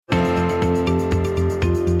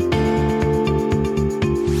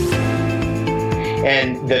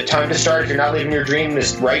And the time to start, if you're not living your dream,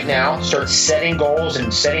 is right now. Start setting goals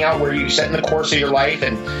and setting out where you're setting the course of your life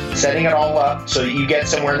and setting it all up so that you get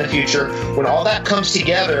somewhere in the future. When all that comes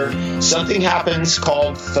together, something happens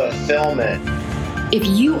called fulfillment. If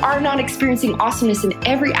you are not experiencing awesomeness in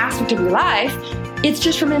every aspect of your life, it's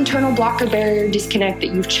just from an internal block or barrier disconnect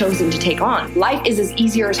that you've chosen to take on. Life is as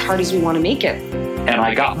easy or as hard as we want to make it. And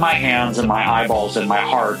I got my hands and my eyeballs and my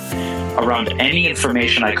heart around any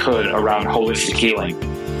information I could around holistic healing.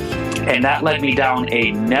 And that led me down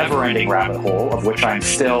a never-ending rabbit hole of which I'm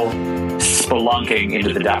still spelunking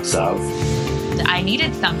into the depths of. I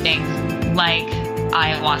needed something like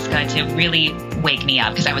ayahuasca to really wake me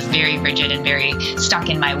up because I was very rigid and very stuck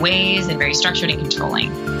in my ways and very structured and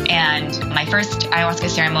controlling. And my first ayahuasca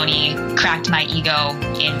ceremony cracked my ego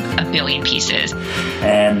in a billion pieces.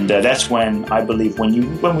 And that's when I believe when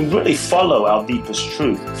we really follow our deepest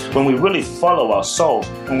truth, when we really follow our soul,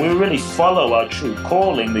 when we really follow our true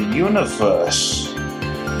calling, the universe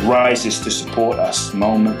rises to support us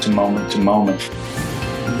moment to moment to moment.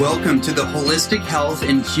 Welcome to the Holistic Health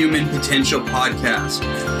and Human Potential Podcast.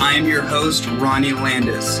 I am your host, Ronnie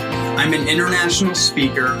Landis. I'm an international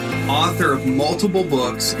speaker, author of multiple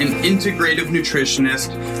books, an integrative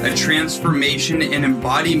nutritionist, a transformation and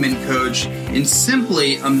embodiment coach, and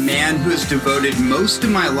simply a man who has devoted most of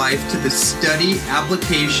my life to the study,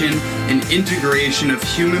 application, and integration of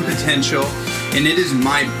human potential. And it is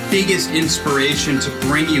my biggest inspiration to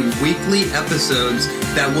bring you weekly episodes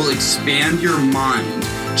that will expand your mind,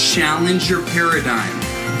 challenge your paradigm,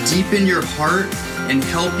 deepen your heart, and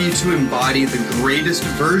help you to embody the greatest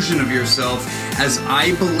version of yourself, as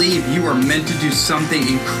I believe you are meant to do something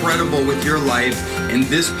incredible with your life, and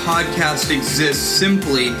this podcast exists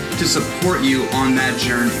simply to support you on that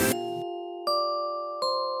journey.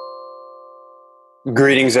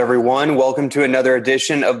 Greetings, everyone. Welcome to another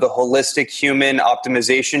edition of the Holistic Human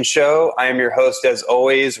Optimization Show. I am your host, as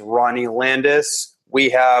always, Ronnie Landis. We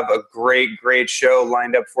have a great show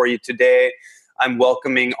lined up for you today. I'm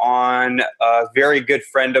welcoming on a very good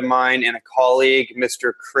friend of mine and a colleague,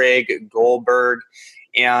 Mr. Craig Goldberg.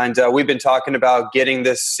 And we've been talking about getting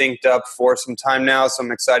this synced up for some time now, so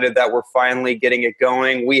I'm excited that we're finally getting it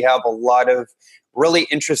going. We have a lot of really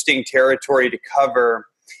interesting territory to cover.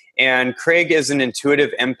 And Craig is an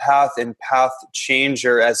intuitive empath and path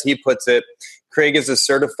changer, as he puts it. Craig is a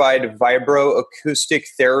certified vibroacoustic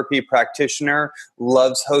therapy practitioner,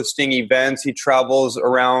 loves hosting events. He travels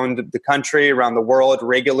around the country, around the world,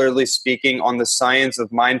 regularly speaking on the science of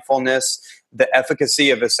mindfulness, the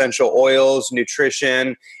efficacy of essential oils,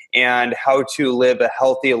 nutrition, and how to live a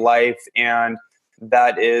healthy life. And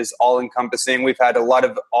that is all-encompassing. We've had a lot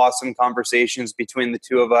of awesome conversations between the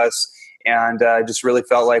two of us, and just really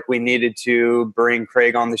felt like we needed to bring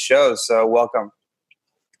Craig on the show. So welcome.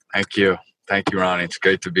 Thank you. Thank you, Ronnie. It's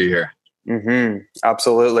great to be here. Mm-hmm.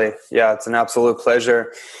 Absolutely. Yeah, it's an absolute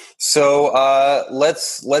pleasure. So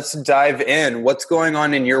let's dive in. What's going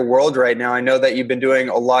on in your world right now? I know that you've been doing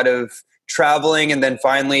a lot of traveling, and then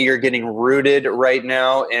finally you're getting rooted right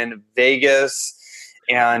now in Vegas.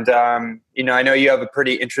 And, I know you have a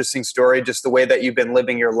pretty interesting story, just the way that you've been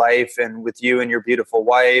living your life, and with you and your beautiful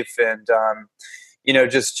wife, and,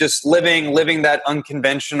 just living that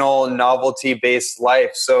unconventional, novelty-based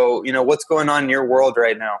life. So, what's going on in your world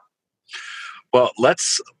right now? Well,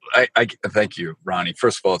 I thank you, Ronnie.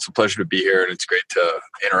 First of all, it's a pleasure to be here, and it's great to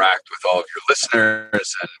interact with all of your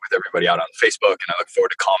listeners and with everybody out on Facebook. And I look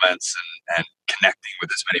forward to comments and connecting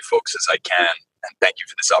with as many folks as I can. And thank you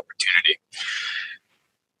for this opportunity.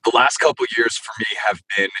 The last couple of years for me have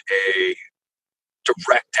been a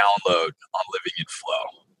direct download on living in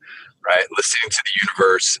flow, right? Listening to the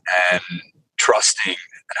universe and trusting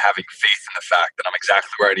and having faith in the fact that I'm exactly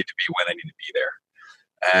where I need to be when I need to be there.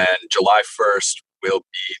 And July 1st will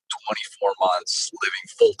be 24 months living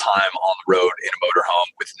full-time on the road in a motorhome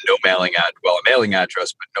with no a mailing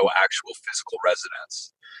address, but no actual physical residence.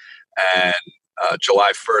 And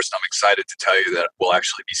July 1st, I'm excited to tell you that we'll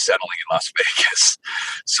actually be settling in Las Vegas.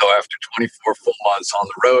 So after 24 full months on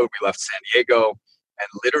the road, we left San Diego, and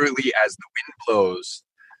literally as the wind blows,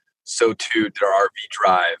 so too did our RV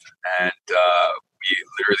drive. And we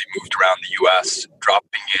literally moved around the U.S.,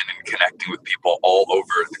 dropping in and connecting with people all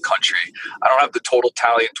over the country. I don't have the total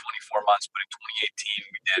tally in 24 months, but in 2018,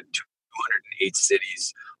 we did 208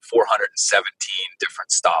 cities, 417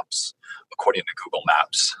 different stops, according to Google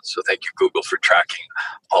Maps. So thank you, Google, for tracking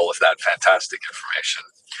all of that fantastic information.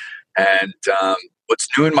 And what's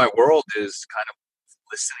new in my world is kind of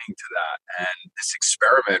listening to that. And this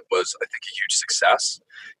experiment was, I think, a huge success.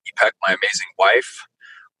 Ipek, my amazing wife,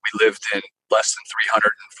 we lived in less than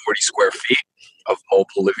 340 square feet of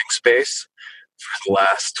mobile living space, for the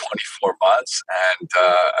last 24 months. And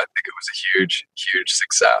I think it was a huge, huge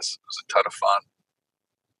success. It was a ton of fun.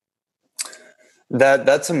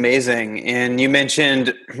 That's amazing. And you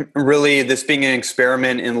mentioned really this being an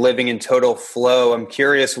experiment in living in total flow. I'm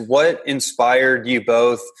curious, what inspired you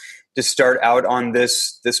both to start out on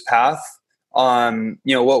this path?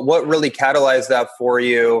 What really catalyzed that for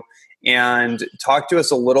you? And talk to us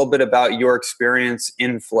a little bit about your experience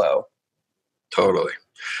in flow. Totally.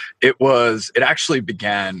 It actually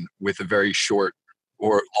began with a very short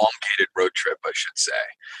or elongated road trip, I should say.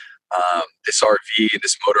 This RV,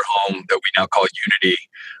 this motorhome that we now call Unity,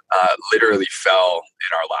 literally fell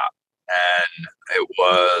in our lap. And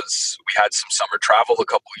we had some summer travel a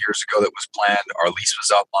couple of years ago that was planned. Our lease was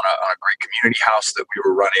up on a great community house that we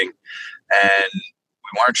were running. And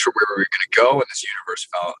we weren't sure where we were going to go. And this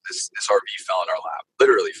RV fell in our lap,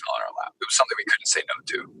 literally fell in our lap. It was something we couldn't say no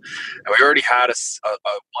to. And we already had a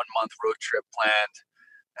 1-month road trip planned.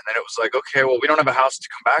 And then it was like, okay, well, we don't have a house to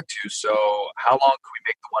come back to. So how long can we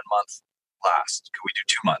make the 1 month last? Could we do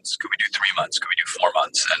 2 months? Could we do 3 months? Could we do 4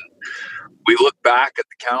 months? And we looked back at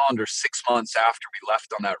the calendar 6 months after we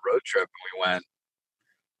left on that road trip and we went,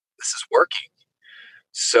 this is working.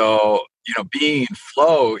 So, being in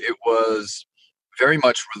flow, it was very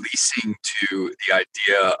much releasing to the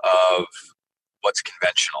idea of what's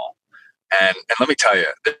conventional. And let me tell you,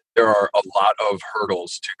 there are a lot of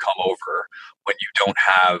hurdles to come over when you don't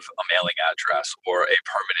have a mailing address or a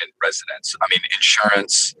permanent residence. I mean,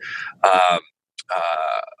 insurance,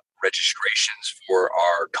 registrations for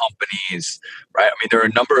our companies, right? I mean, there are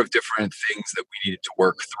a number of different things that we needed to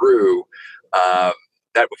work through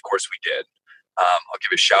that, of course, we did. I'll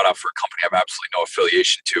give a shout out for a company I have absolutely no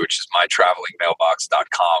affiliation to, which is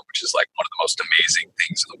mytravelingmailbox.com, which is like one of the most amazing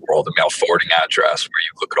things in the world, a mail forwarding address where you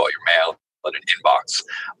look at all your mail in an inbox.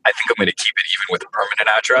 I think I'm going to keep it even with a permanent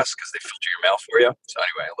address because they filter your mail for you. So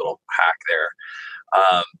anyway, a little hack there.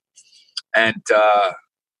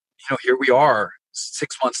 Here we are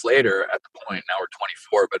 6 months later at the point, now we're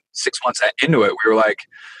 24, but 6 months into it, we were like,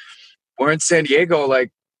 we're in San Diego. Like,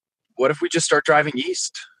 what if we just start driving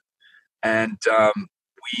east? And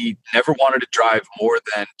we never wanted to drive more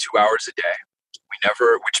than 2 hours a day.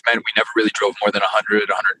 Which meant we never really drove more than 100,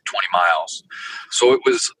 120 miles. So it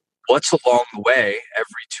was what's along the way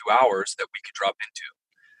every 2 hours that we could drop into.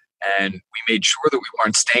 And we made sure that we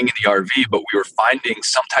weren't staying in the RV, but we were finding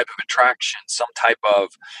some type of attraction, some type of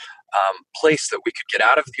place that we could get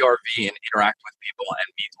out of the RV and interact with people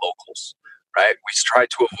and meet locals. Right? We tried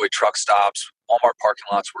to avoid truck stops. Walmart parking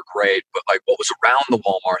lots were great, but like what was around the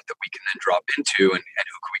Walmart that we can then drop into and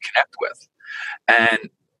who can we connect with? And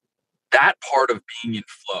that part of being in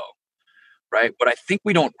flow, right? What I think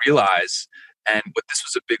we don't realize, and what this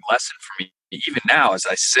was a big lesson for me, even now as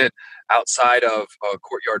I sit outside of a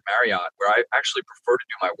Courtyard Marriott, where I actually prefer to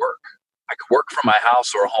do my work. I could work from my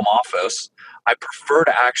house or a home office. I prefer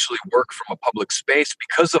to actually work from a public space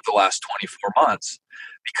because of the last 24 months.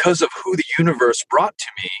 Because of who the universe brought to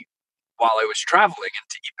me while I was traveling, and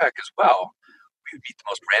to EPEC as well. We would meet the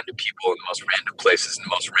most random people in the most random places in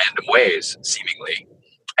the most random ways, seemingly.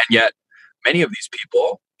 And yet, many of these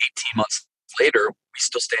people, 18 months later, we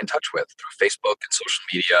still stay in touch with through Facebook and social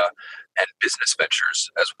media and business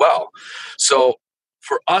ventures as well. So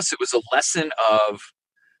for us, it was a lesson of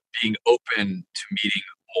being open to meeting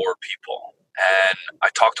more people. And I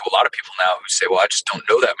talk to a lot of people now who say, well, I just don't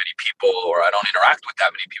know that many people, or I don't interact with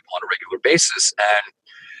that many people on a regular basis. And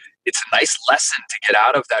it's a nice lesson to get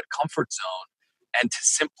out of that comfort zone and to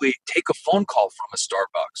simply take a phone call from a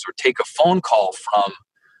Starbucks or take a phone call from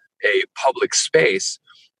a public space,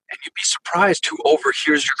 and you'd be surprised who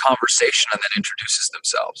overhears your conversation and then introduces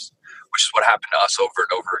themselves, which is what happened to us over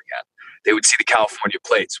and over again. They would see the California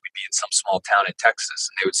plates. We'd be in some small town in Texas,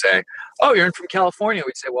 and they would say, oh, you're in from California.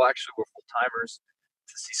 We'd say, well, actually, we're full-timers.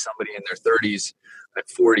 To see somebody in their 30s and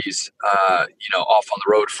 40s, off on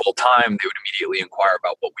the road full-time, they would immediately inquire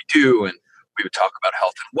about what we do, and we would talk about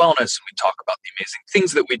health and wellness, and we'd talk about the amazing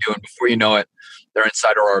things that we do, and before you know it, they're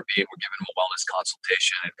inside our RV, and we're giving them a wellness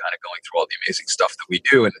consultation and kind of going through all the amazing stuff that we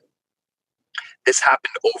do. And this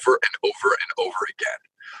happened over and over and over again,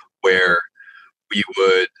 where we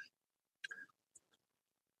would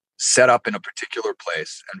set up in a particular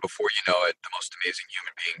place, and before you know it, the most amazing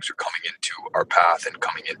human beings are coming into our path and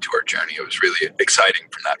coming into our journey. It was really exciting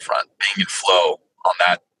from that front. Being in flow on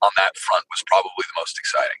that front was probably the most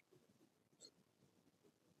exciting.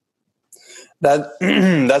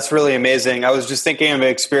 That's really amazing. I was just thinking of an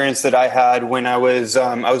experience that I had when I was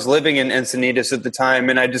living in Encinitas at the time,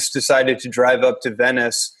 and I just decided to drive up to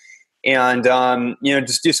Venice and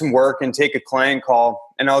just do some work and take a client call.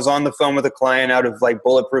 and I was on the phone with a client out of like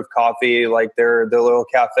Bulletproof Coffee, like their little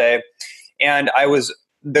cafe. And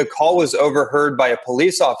the call was overheard by a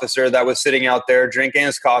police officer that was sitting out there drinking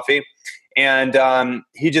his coffee. And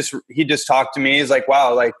he just talked to me. He's like,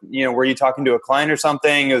 wow, like, were you talking to a client or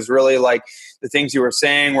something? It was really like the things you were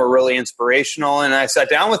saying were really inspirational. And I sat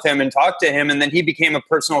down with him and talked to him. And then he became a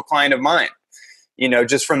personal client of mine.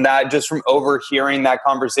 Just from overhearing that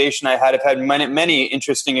conversation I've had many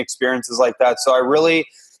interesting experiences like that. So I really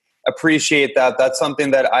appreciate that. That's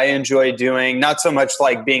something that I enjoy doing, not so much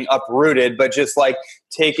like being uprooted, but just like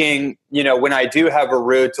taking, when I do have a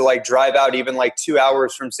route to like drive out even like 2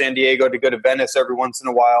 hours from San Diego to go to Venice every once in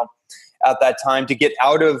a while at that time, to get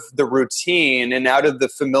out of the routine and out of the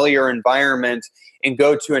familiar environment and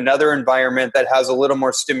go to another environment that has a little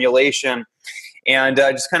more stimulation. And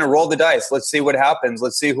just kind of roll the dice. Let's see what happens.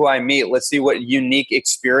 Let's see who I meet. Let's see what unique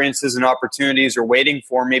experiences and opportunities are waiting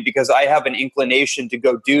for me, because I have an inclination to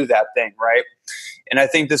go do that thing, right? And I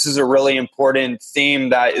think this is a really important theme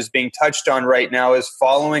that is being touched on right now, is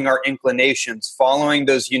following our inclinations, following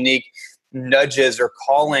those unique nudges or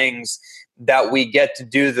callings that we get to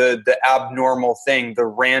do the abnormal thing, the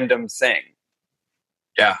random thing.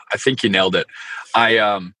 Yeah, I think you nailed it.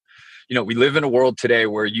 We live in a world today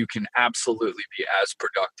where you can absolutely be as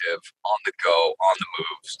productive on the go, on the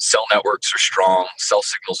move. Cell networks are strong. Cell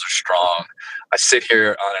signals are strong. I sit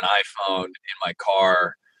here on an iPhone in my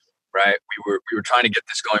car, right? We were trying to get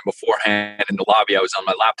this going beforehand in the lobby. I was on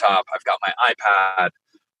my laptop. I've got my iPad.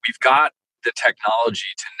 We've got the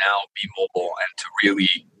technology to now be mobile and to really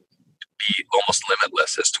be almost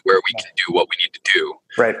limitless as to where we can do what we need to do.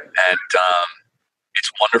 Right. And,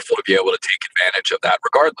 it's wonderful to be able to take advantage of that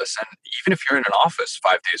regardless. And even if you're in an office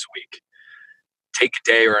 5 days a week, take a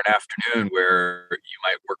day or an afternoon where you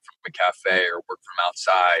might work from a cafe or work from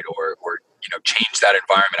outside or change that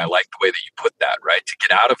environment. I like the way that you put that, right? To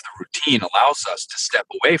get out of the routine allows us to step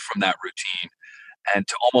away from that routine and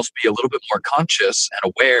to almost be a little bit more conscious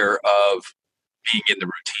and aware of being in the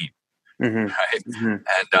routine. Mm-hmm. Right. Mm-hmm.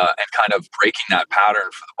 And kind of breaking that pattern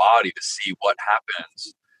for the body to see what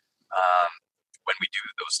happens when we do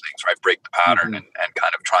those things, right? Break the pattern and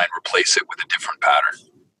kind of try and replace it with a different pattern.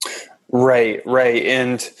 Right.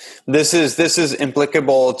 And this is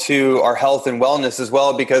applicable to our health and wellness as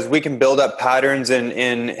well, because we can build up patterns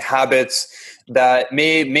and habits that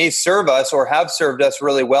may serve us or have served us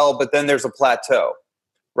really well, but then there's a plateau,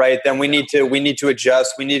 right? Then we need to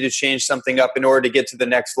adjust. We need to change something up in order to get to the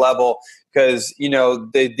next level, because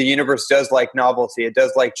the universe does like novelty. It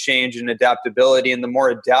does like change and adaptability, and the more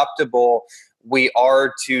adaptable we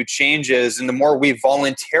are to changes, and the more we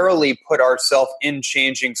voluntarily put ourselves in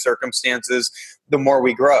changing circumstances, the more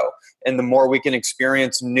we grow and the more we can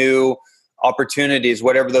experience new opportunities,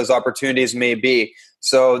 whatever those opportunities may be.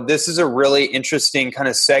 So this is a really interesting kind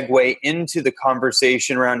of segue into the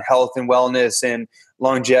conversation around health and wellness and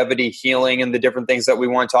longevity, healing, and the different things that we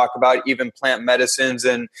want to talk about, even plant medicines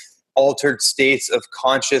and altered states of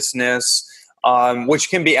consciousness,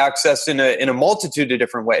 which can be accessed in a multitude of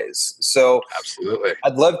different ways. So absolutely,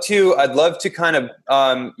 I'd love to kind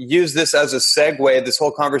of use this as a segue, this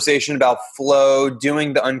whole conversation about flow,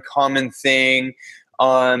 doing the uncommon thing,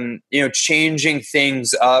 changing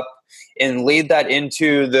things up, and lead that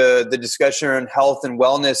into the discussion around health and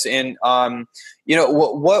wellness. And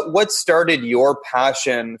what started your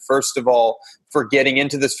passion, first of all, for getting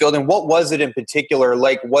into this field, and what was it in particular?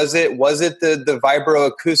 Like, was it the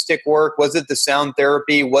vibroacoustic work? Was it the sound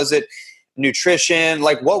therapy? Was it nutrition?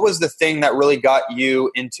 Like, what was the thing that really got you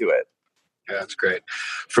into it? Yeah, that's great.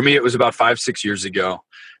 For me, it was about 5-6 years ago,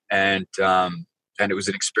 and it was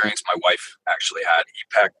an experience my wife actually had.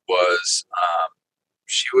 EPEC was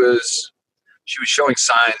she was showing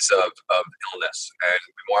signs of illness, and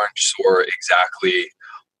we weren't sure exactly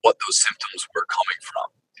what those symptoms were coming from.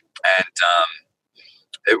 And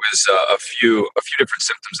it was a few different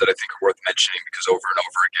symptoms that I think are worth mentioning, because over and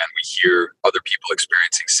over again we hear other people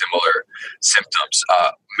experiencing similar symptoms.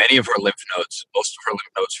 Many of her lymph nodes, most of her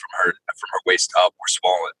lymph nodes from her waist up were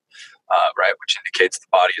swollen, right, which indicates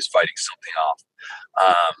the body is fighting something off.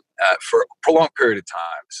 For a prolonged period of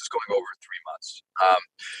time, this is going over 3 months.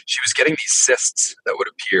 She was getting these cysts that would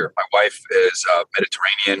appear. My wife is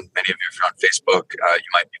Mediterranean. Many of you, if you're on Facebook,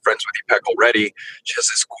 you might be friends with EPEC already. She has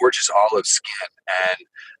this gorgeous olive skin, and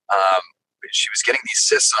she was getting these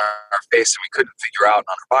cysts on her face, and we couldn't figure out,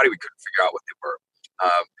 on her body, we couldn't figure out what they were.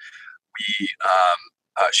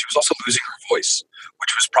 She was also losing her voice,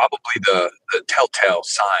 which was probably the telltale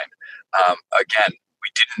sign. Again, we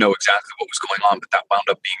didn't know exactly what was going on, but that wound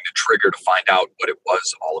up being the trigger to find out what it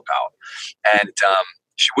was all about. And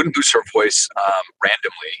She wouldn't lose her voice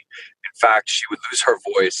randomly. In fact, she would lose her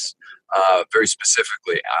voice very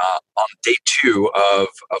specifically on day 2 of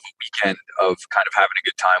a weekend of kind of having a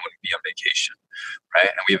good time when we'd be on vacation, right?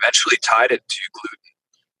 And we eventually tied it to gluten.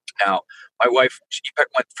 Now, my wife, EPEC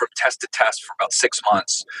went from test to test for about 6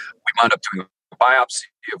 months. We wound up doing a biopsy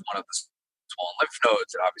of one of the swollen lymph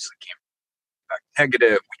nodes. It obviously came back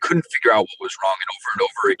negative. We couldn't figure out what was wrong, and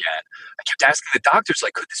over again. I kept asking the doctors,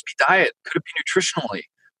 like, could this be diet? Could it be nutritionally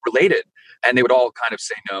related? And they would all kind of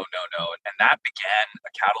say no. And that began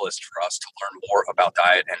a catalyst for us to learn more about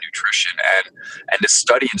diet and nutrition and to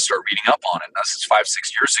study and start reading up on it. And this is 5-6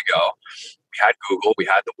 years ago. We had Google, we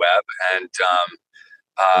had the web, and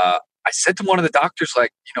I said to one of the doctors,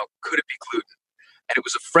 like, could it be gluten? And it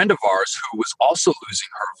was a friend of ours who was also losing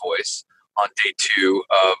her voice on day 2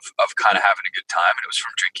 of kind of having a good time, and it was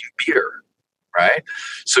from drinking beer, right?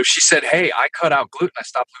 So she said, "Hey, I cut out gluten. I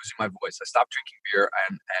stopped losing my voice. I stopped drinking beer,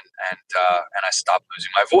 and I stopped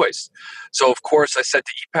losing my voice." So of course I said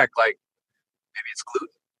to EPEC, like, maybe it's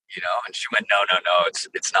gluten, And she went, "No,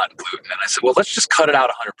 it's not gluten." And I said, "Well, let's just cut it out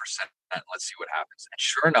 100%. And let's see what happens." And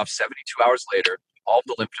sure enough, 72 hours later, all of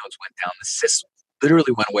the lymph nodes went down. The cysts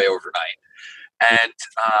literally went away overnight, and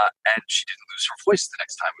she didn't lose her voice the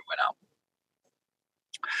next time we went out.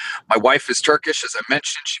 My wife is Turkish, as I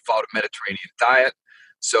mentioned. She followed a Mediterranean diet.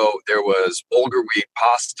 So there was bulgur wheat,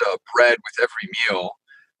 pasta, bread with every meal.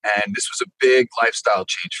 And this was a big lifestyle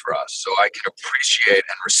change for us. So I can appreciate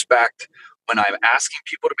and respect when I'm asking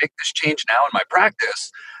people to make this change now in my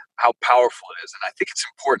practice, how powerful it is. And I think it's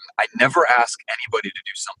important. I never ask anybody to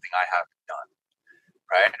do something I haven't done,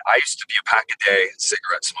 right? I used to be a pack-a-day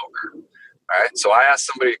cigarette smoker, right? So I asked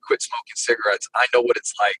somebody to quit smoking cigarettes. I know what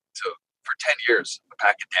it's like for 10 years, a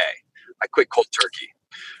pack a day. I quit cold turkey.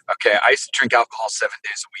 Okay, I used to drink alcohol 7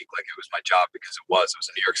 days a week like it was my job, because it was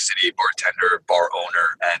a New York City bartender, bar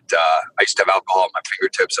owner, and I used to have alcohol at my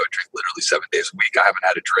fingertips. I would drink literally 7 days a week. I haven't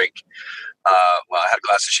had a drink. Well, I had a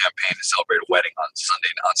glass of champagne to celebrate a wedding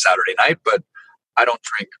on Saturday night, but I don't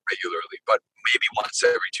drink regularly, but maybe once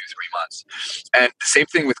every 2-3 months. And the same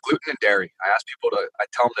thing with gluten and dairy. I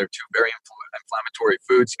tell them they're 2 very inflammatory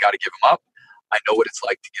foods. You got to give them up. I know what it's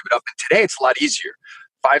like to give it up. And today it's a lot easier.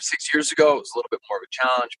 5-6 years ago, it was a little bit more of a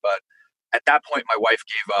challenge. But at that point, my wife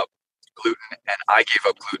gave up gluten and I gave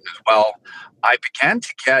up gluten as well. I began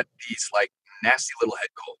to get these like nasty little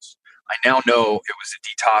head colds. I now know it was a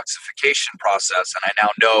detoxification process. And I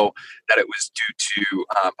now know that it was due to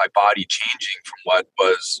my body changing from what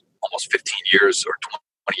was almost 15 years or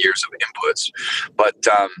 20 years of inputs. But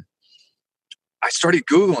I started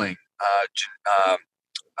Googling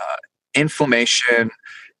inflammation,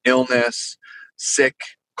 illness, sick,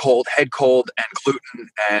 cold, head cold, and gluten.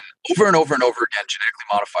 And over and over again, genetically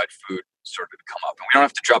modified food started to come up. And we don't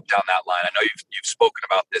have to drop down that line. I know you've spoken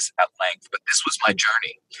about this at length, but this was my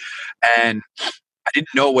journey. And I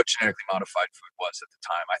didn't know what genetically modified food was at the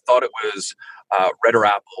time. I thought it was redder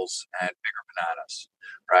apples and bigger bananas,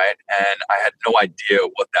 right? And I had no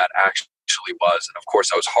idea what that actually was. And of course,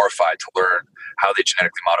 I was horrified to learn how they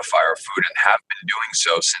genetically modify our food, and have been doing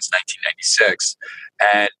so since 1996.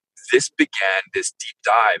 And this began this deep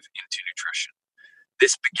dive into nutrition.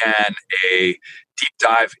 This began a deep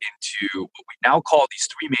dive into what we now call these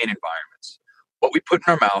 3 main environments: what we put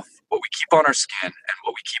in our mouth, what we keep on our skin, and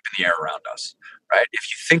what we keep in the air around us, right? If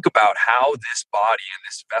you think about how this body and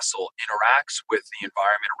this vessel interacts with the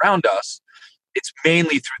environment around us, it's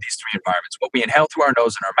mainly through these 3 environments: what we inhale through our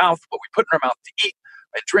nose and our mouth, what we put in our mouth to eat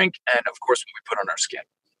and drink, and of course, what we put on our skin.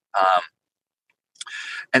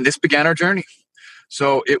 And this began our journey.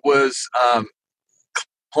 So it was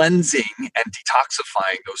cleansing and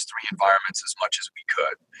detoxifying those 3 environments as much as we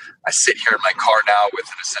could. I sit here in my car now with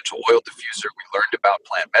an essential oil diffuser. We learned about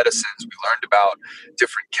plant medicines. We learned about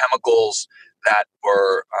different chemicals that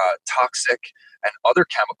were toxic, and other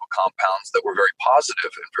chemical compounds that were very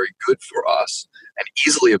positive and very good for us, and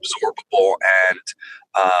easily absorbable, and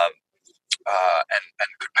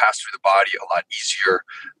could pass through the body a lot easier.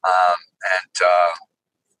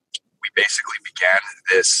 We basically began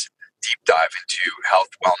this deep dive into health,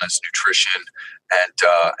 wellness, nutrition, and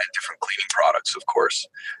different cleaning products, of course,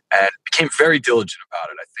 and became very diligent about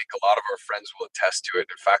it. I think a lot of our friends will attest to it.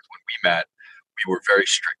 In fact, when we met, we were very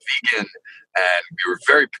strict vegan, and we were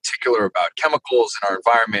very particular about chemicals in our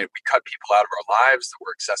environment. We cut people out of our lives that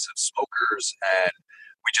were excessive smokers, and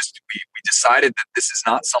we decided that this is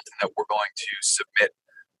not something that we're going to submit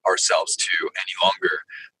ourselves to any longer.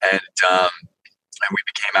 And we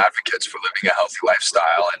became advocates for living a healthy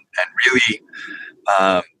lifestyle and really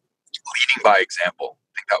leading by example.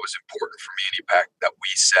 I think that was important for me and EPEC, that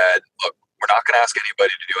we said, look, We're not going to ask anybody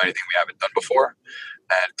to do anything we haven't done before.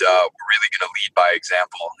 And we're really going to lead by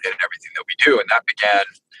example in everything that we do. And that began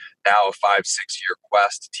now a 5-6 year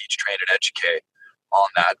quest to teach, train, and educate on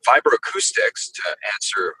that. Vibroacoustics, to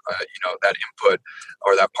answer that input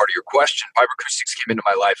or that part of your question, vibroacoustics came into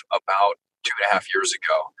my life about 2.5 years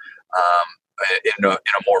ago. In a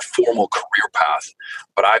more formal career path,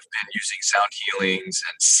 but I've been using sound healings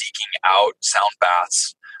and seeking out sound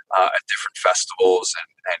baths at different festivals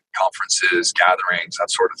and conferences, gatherings,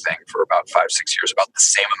 that sort of thing for about 5-6 years, about the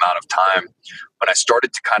same amount of time. When I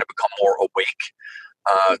started to kind of become more awake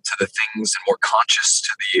to the things and more conscious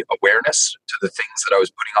to the awareness, to the things that I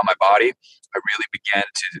was putting on my body, I really began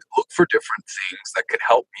to look for different things that could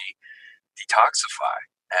help me detoxify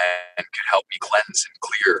and could help me cleanse and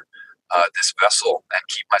clear this vessel and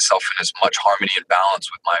keep myself in as much harmony and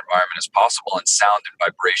balance with my environment as possible. And sound and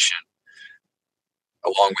vibration,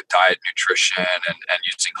 along with diet, nutrition, and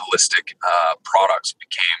using holistic products,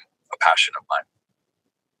 became a passion of mine.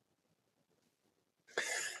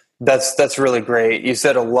 That's really great. You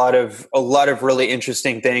said a lot of really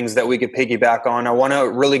interesting things that we could piggyback on. I want to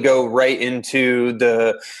really go right into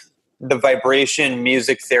the vibration,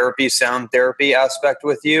 music therapy, sound therapy aspect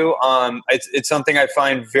with you. It's something I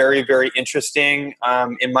find very, very interesting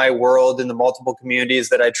in my world, in the multiple communities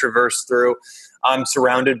that I traverse through. I'm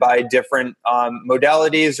surrounded by different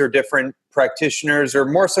modalities or different practitioners, or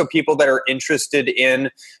more so people that are interested in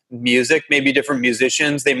music, maybe different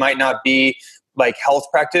musicians. They might not be like health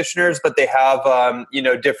practitioners, but they have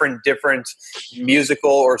different musical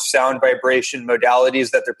or sound vibration modalities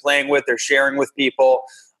that they're playing with, they're sharing with people.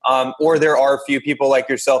 Or there are a few people like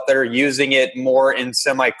yourself that are using it more in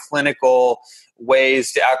semi-clinical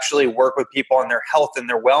ways to actually work with people on their health and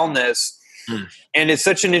their wellness. And it's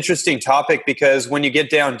such an interesting topic because when you get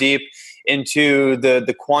down deep into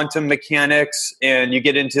the quantum mechanics and you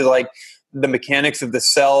get into like the mechanics of the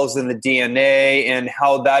cells and the DNA and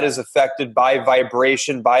how that is affected by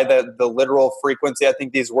vibration, by the literal frequency. I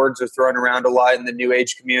think these words are thrown around a lot in the new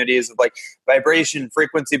age communities of like vibration,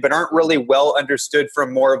 frequency, but aren't really well understood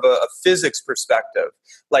from more of a physics perspective.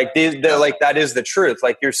 Like like that is the truth.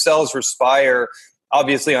 Like your cells respire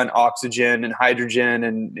obviously on oxygen and hydrogen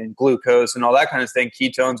and glucose and all that kind of thing,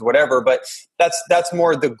 ketones, whatever. But that's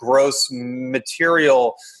more the gross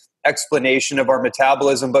material explanation of our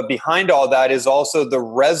metabolism. But behind all that is also the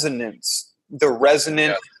resonant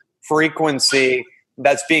frequency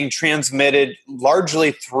that's being transmitted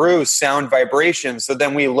largely through sound vibration. So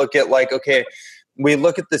then we look at we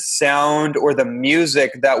look at the sound or the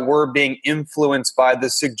music that we're being influenced by,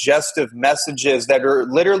 the suggestive messages that are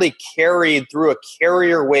literally carried through a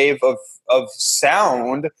carrier wave of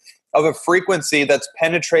sound, of a frequency that's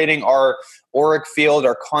penetrating our auric field,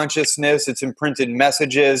 our consciousness. It's imprinted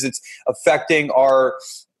messages. It's affecting our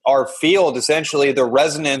field, essentially the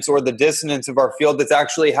resonance or the dissonance of our field that's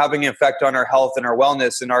actually having an effect on our health and our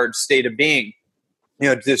wellness and our state of being,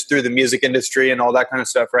 just through the music industry and all that kind of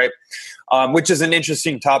stuff, right? Which is an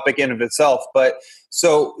interesting topic in of itself. But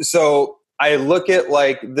so I look at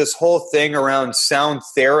like this whole thing around sound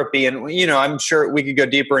therapy, and I'm sure we could go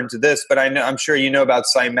deeper into this, but I'm sure you know about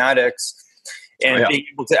cymatics and being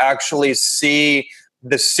able to actually see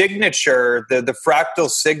the signature, the fractal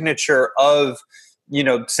signature of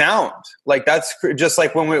sound. Like that's just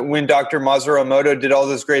like when Dr. Masaru Emoto did all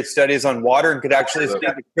those great studies on water and could actually see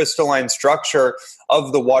the crystalline structure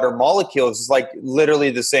of the water molecules. It's like literally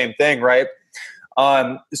the same thing, right?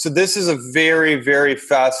 So this is a very, very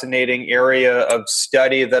fascinating area of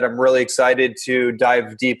study that I'm really excited to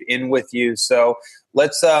dive deep in with you. So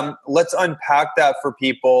let's unpack that for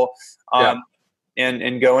people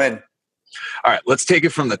and go in. All right, let's take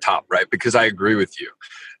it from the top, right? Because I agree with you.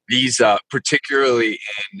 These, particularly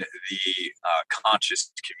in the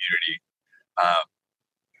conscious community,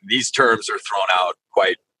 these terms are thrown out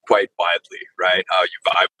quite widely, right?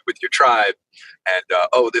 You vibe with your tribe, and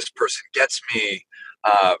this person gets me,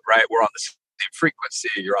 right? We're on the same frequency.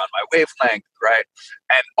 You're on my wavelength, right?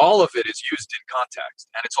 And all of it is used in context,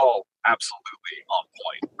 and it's all absolutely on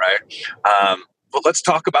point, right? But let's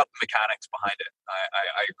talk about the mechanics behind it.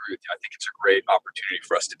 I agree with you. I think it's a great opportunity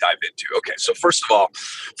for us to dive into. Okay, so first of all,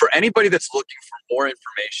 for anybody that's looking for more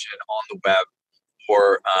information on the web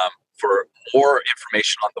or for more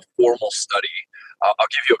information on the formal study,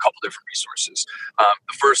 I'll give you a couple different resources.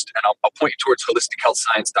 The first, and I'll point you towards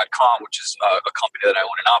holistichealthscience.com, which is a company that I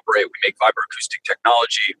own and operate. We make vibroacoustic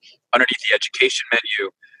technology. Underneath the education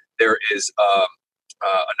menu, there is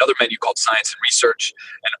another menu called Science and Research,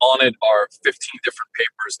 and on it are 15 different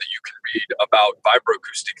papers that you can read about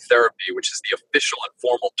vibroacoustic therapy, which is the official and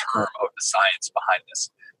formal term of the science behind this.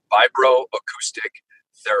 Vibroacoustic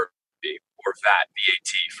therapy. therapy, or VAT,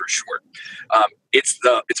 VAT for short. It's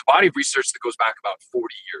a body of research that goes back about 40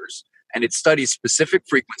 years, and it studies specific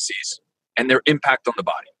frequencies and their impact on the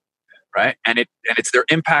body, right? And it's their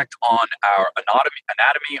impact on our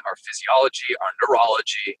anatomy, our physiology, our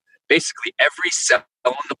neurology. Basically, every cell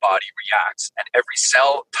in the body reacts, and every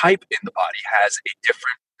cell type in the body has a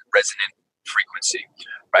different resonant frequency,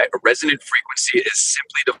 right? A resonant frequency is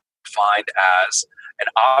simply defined as an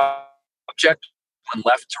object, when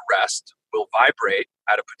left to rest, will vibrate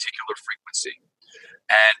at a particular frequency.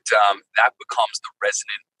 And that becomes the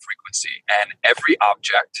resonant frequency. And every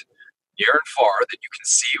object, near and far, that you can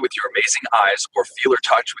see with your amazing eyes or feel or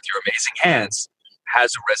touch with your amazing hands,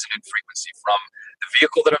 has a resonant frequency. From the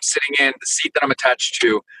vehicle that I'm sitting in, the seat that I'm attached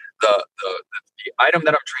to, the item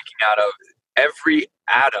that I'm drinking out of, every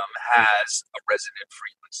atom has a resonant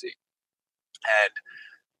frequency. And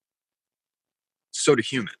so do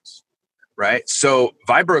humans, right? So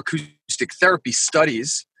vibroacoustic therapy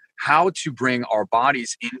studies how to bring our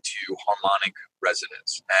bodies into harmonic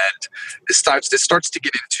resonance. And this starts to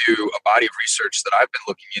get into a body of research that I've been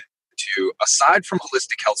looking into, aside from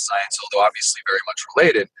holistic health science, although obviously very much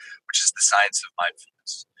related, which is the science of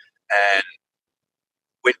mindfulness. And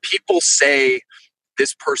when people say,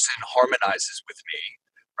 this person harmonizes with me,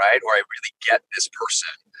 right? Or I really get this person,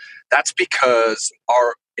 that's because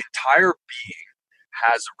our entire being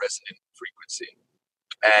has a resonant frequency.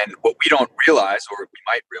 And what we don't realize, or we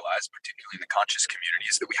might realize, particularly in the conscious community,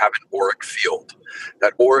 is that we have an auric field.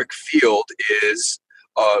 That auric field is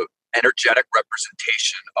an energetic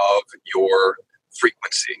representation of your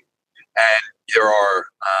frequency. And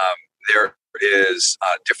there is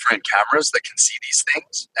different cameras that can see these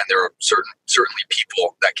things, and there are certainly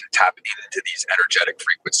people that can tap into these energetic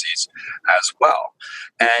frequencies as well.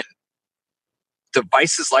 And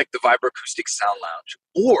devices like the Vibroacoustic Sound Lounge,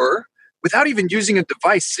 or without even using a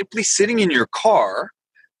device, simply sitting in your car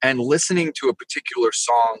and listening to a particular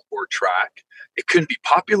song or track. It can be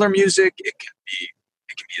popular music, it can be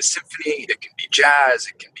a symphony, it can be jazz,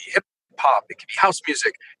 it can be hip hop, it can be house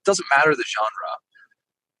music. It doesn't matter the genre.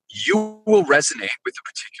 You will resonate with a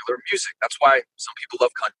particular music. That's why some people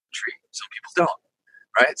love country, some people don't,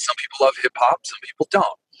 right? Some people love hip hop, some people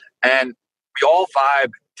don't. And we all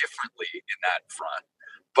vibe differently in that front.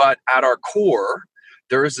 But at our core,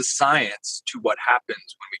 there is a science to what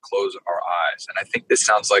happens when we close our eyes. And I think this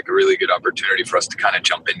sounds like a really good opportunity for us to kind of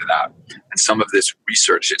jump into that. And some of this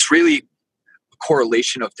research, it's really a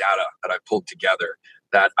correlation of data that I pulled together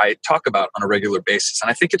that I talk about on a regular basis.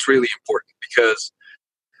 And I think it's really important because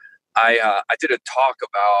I did a talk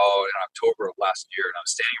about in October of last year, and I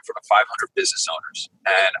was standing in front of 500 business owners,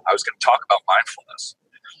 and I was going to talk about mindfulness.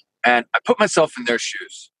 And I put myself in their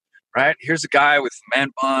shoes. Right? Here's a guy with a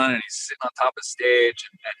man bun, and he's sitting on top of the stage,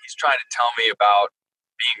 and he's trying to tell me about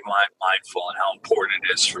being mindful and how important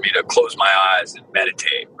it is for me to close my eyes and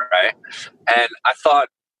meditate, right? And I thought,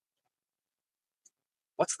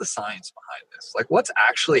 what's the science behind this? Like, what's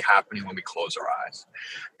actually happening when we close our eyes?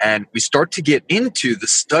 And we start to get into the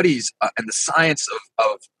studies and the science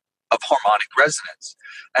of harmonic resonance.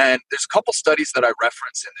 And there's a couple studies that I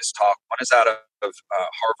reference in this talk. One is out of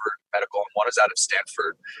Harvard Medical, and one is out of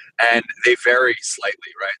Stanford, and they vary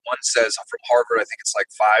slightly, right? One says from Harvard, I think it's like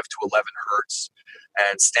 5 to 11 hertz,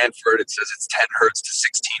 and Stanford, it says it's 10 hertz to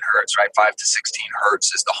 16 hertz, right? 5 to 16 hertz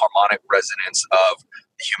is the harmonic resonance of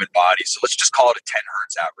the human body. So let's just call it a 10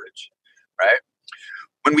 hertz average, right?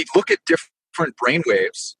 When we look at different brain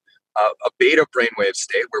waves, a beta brainwave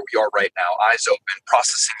state where we are right now, eyes open,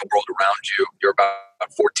 processing the world around you, you're about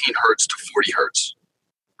 14 hertz to 40 hertz,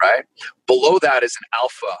 right? Below that is an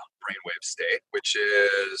alpha brainwave state, which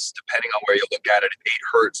is, depending on where you look at it, 8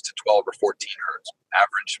 hertz to 12 or 14 hertz,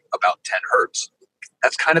 average about 10 hertz.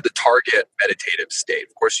 That's kind of the target meditative state.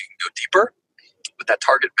 Of course, you can go deeper, but that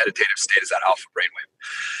target meditative state is that alpha brainwave,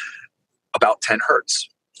 about 10 hertz.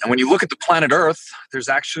 And when you look at the planet Earth, there's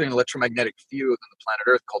actually an electromagnetic field on the planet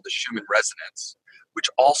Earth called the Schumann resonance, which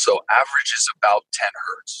also averages about 10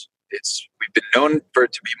 hertz. We've been known for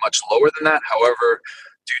it to be much lower than that. However,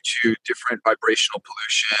 due to different vibrational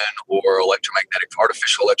pollution or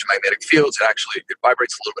artificial electromagnetic fields, it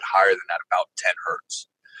vibrates a little bit higher than that, about 10 hertz.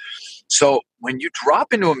 So when you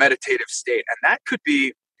drop into a meditative state, and that could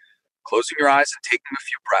be closing your eyes and taking a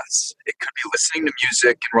few breaths. It could be listening to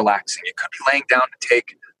music and relaxing. It could be laying down to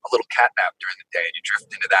take a little cat nap during the day, and you drift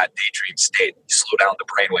into that daydream state. You slow down the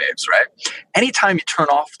brain waves, right? Anytime you turn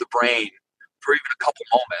off the brain for even a couple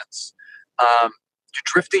moments, you're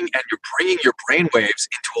drifting and you're bringing your brain waves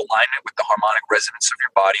into alignment with the harmonic resonance of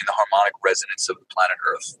your body and the harmonic resonance of the planet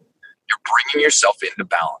Earth. You're bringing yourself into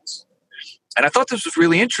balance. And I thought this was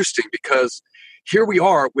really interesting because here we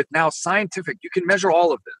are with now scientific, you can measure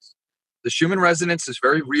all of this. The Schumann resonance is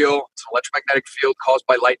very real. It's an electromagnetic field caused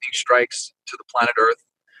by lightning strikes to the planet Earth,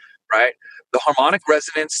 right? The harmonic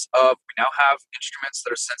resonance we now have instruments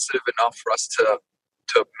that are sensitive enough for us to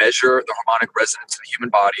measure the harmonic resonance of the human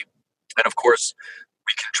body. And of course,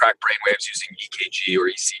 we can track brain waves using EKG or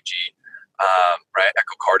ECG, right?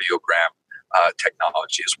 Echocardiogram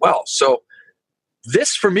technology as well. So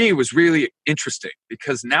this for me was really interesting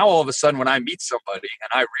because now all of a sudden when I meet somebody and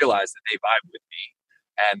I realize that they vibe with me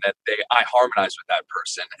and that I harmonize with that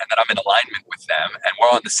person and that I'm in alignment with them and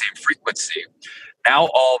we're on the same frequency, now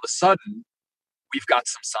all of a sudden we've got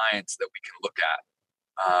some science that we can look at,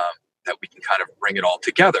 that we can kind of bring it all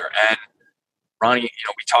together. And Ronnie,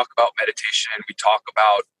 we talk about meditation, we talk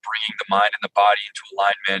about bringing the mind and the body into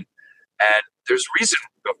alignment. And there's reason,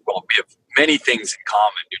 well, we have many things in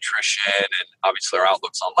common, nutrition and obviously our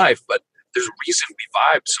outlooks on life, but there's a reason we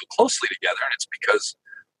vibe so closely together. And it's because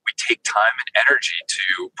we take time and energy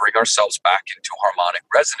to bring ourselves back into harmonic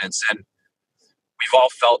resonance. And we've all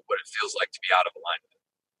felt what it feels like to be out of alignment.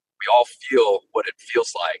 We all feel what it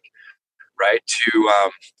feels like, right?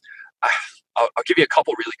 I'll give you a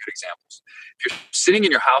couple really good examples. If you're sitting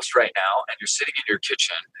in your house right now and you're sitting in your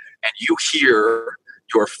kitchen and you hear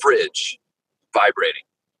your fridge vibrating,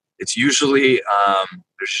 it's usually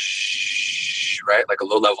right, like a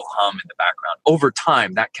low-level hum in the background. Over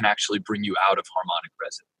time, that can actually bring you out of harmonic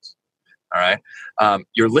resonance. All right,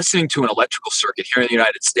 you're listening to an electrical circuit here in the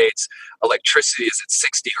United States. Electricity is at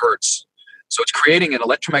 60 hertz. So it's creating an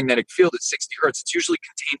electromagnetic field at 60 hertz. It's usually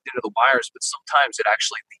contained into the wires, but sometimes it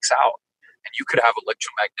actually leaks out. And you could have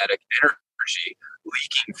electromagnetic energy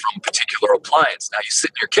leaking from a particular appliance. Now you sit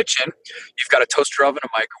in your kitchen, you've got a toaster oven, a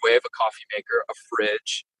microwave, a coffee maker, a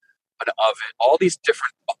fridge, an oven, all these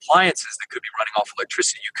different appliances that could be running off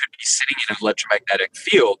electricity. You could be sitting in an electromagnetic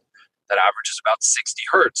field that averages about 60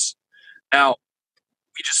 hertz. Now,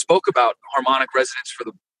 we just spoke about harmonic resonance for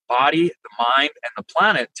the body, the mind, and the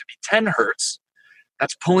planet to be 10 hertz.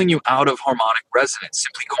 That's pulling you out of harmonic resonance.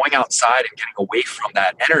 Simply going outside and getting away from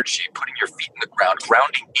that energy, putting your feet in the ground,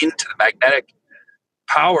 grounding into the magnetic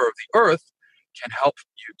power of the earth can help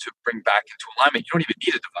you to bring back into alignment. You don't even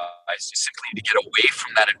need a device. You simply need to get away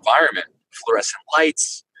from that environment. Fluorescent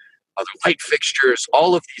lights, other light fixtures,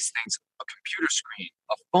 all of these things, a computer screen,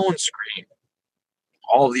 a phone screen,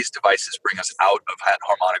 all of these devices bring us out of that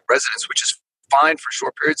harmonic resonance, which is fine for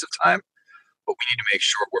short periods of time, but we need to make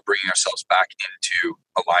sure we're bringing ourselves back into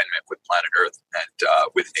alignment with planet Earth and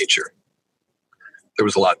with nature. There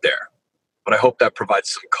was a lot there, but I hope that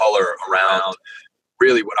provides some color around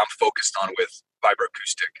really what I'm focused on with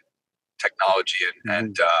vibroacoustic technology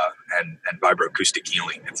and vibroacoustic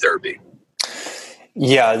healing and therapy.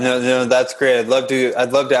 Yeah, no, that's great. I'd love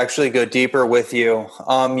to actually go deeper with you.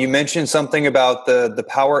 You mentioned something about the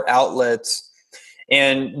power outlets.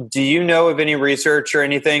 And do you know of any research or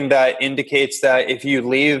anything that indicates that if you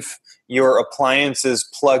leave your appliances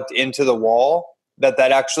plugged into the wall, that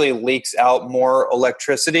actually leaks out more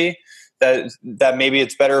electricity? That maybe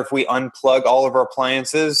it's better if we unplug all of our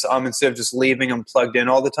appliances instead of just leaving them plugged in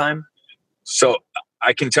all the time? So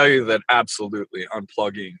I can tell you that absolutely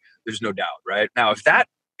unplugging, there's no doubt, right? Now, if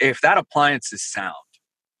that appliance is sound,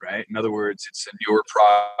 right? In other words, it's a newer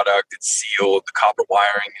product, it's sealed, the copper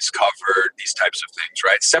wiring is covered, these types of things,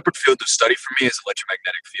 right? Separate field of study for me is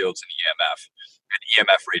electromagnetic fields and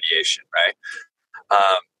EMF radiation, right?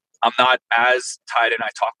 I'm not as tied in.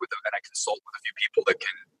 I talk with them and I consult with a few people that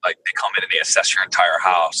can, like, they come in and they assess your entire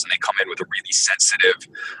house and they come in with a really sensitive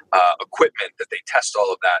equipment that they test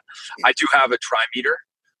all of that. I do have a trimeter,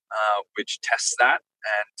 which tests that.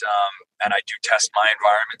 And I do test my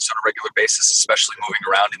environments on a regular basis, especially moving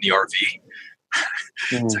around in the RV.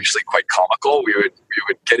 It's actually quite comical. We would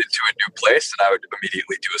get into a new place and I would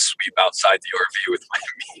immediately do a sweep outside the RV with my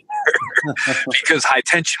meter because high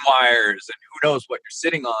tension wires and who knows what you're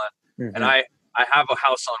sitting on. Mm-hmm. And I have a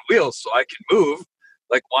house on wheels, so I can move.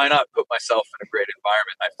 Like, why not put myself in a great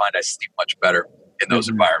environment? I find I sleep much better in those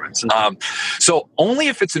environments. So only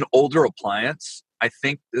if it's an older appliance, I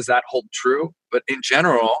think, does that hold true. But in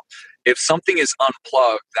general, if something is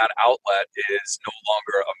unplugged, that outlet is no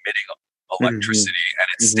longer emitting electricity and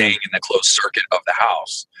it's staying in the closed circuit of the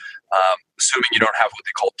house. Assuming you don't have what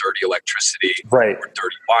they call dirty electricity or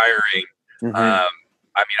dirty wiring. I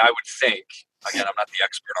mean, I would think, again, I'm not the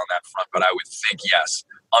expert on that front, but I would think, yes,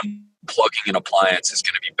 unplugging an appliance is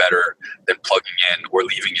going to be better than plugging in or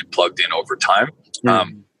leaving it plugged in over time.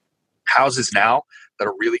 Houses now that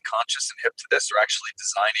are really conscious and hip to this are actually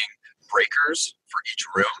designing breakers for each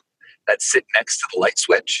room. that sit next to the light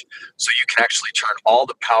switch. So you can actually turn all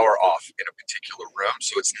the power off in a particular room.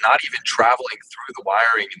 So it's not even traveling through the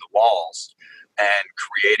wiring in the walls and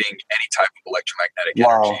creating any type of electromagnetic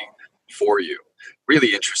energy for you.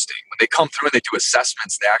 Really interesting. When they come through and they do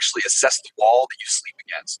assessments, they actually assess the wall that you sleep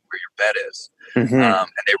against, where your bed is. And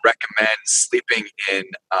they recommend sleeping in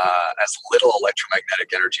as little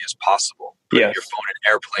electromagnetic energy as possible. Putting your phone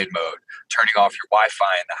in airplane mode, turning off your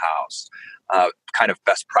Wi-Fi in the house. Kind of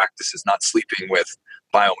best practices, not sleeping with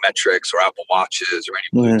biometrics or Apple Watches or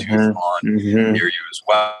any Bluetooth on near you as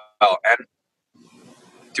well. And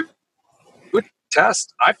do a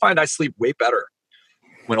test. I find I sleep way better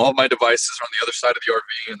when all my devices are on the other side of the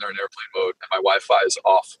RV and they're in airplane mode and my Wi-Fi is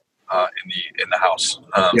off in the house.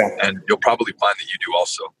 And you'll probably find that you do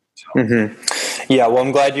also. So. Yeah, well,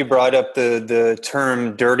 I'm glad you brought up the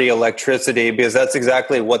term dirty electricity, because that's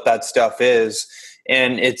exactly what that stuff is.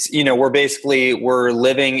 And it's, we're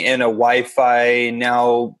living in a Wi-Fi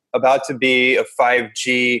now, about to be a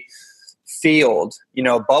 5G field,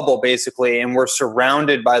 bubble basically, and we're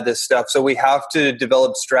surrounded by this stuff. So we have to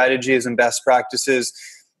develop strategies and best practices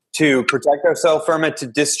to protect ourselves from it, to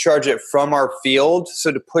discharge it from our field,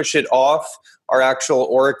 so to push it off our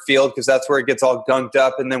actual auric field, because that's where it gets all gunked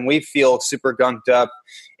up, and then we feel super gunked up,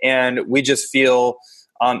 and we just feel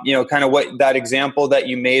kind of what that example that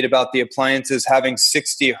you made about the appliances having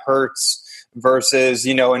 60 hertz versus,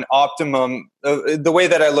 an optimum. The way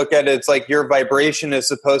that I look at it, it's like your vibration is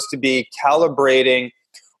supposed to be calibrating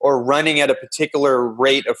or running at a particular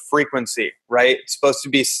rate of frequency, right? It's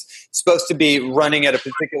supposed to be running at a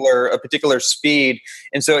particular speed.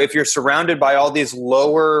 And so if you're surrounded by all these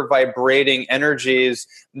lower vibrating energies,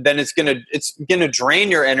 then it's gonna drain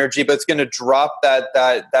your energy, but it's gonna drop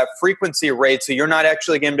that frequency rate. So you're not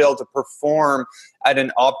actually gonna be able to perform at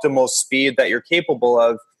an optimal speed that you're capable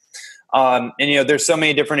of. And there's so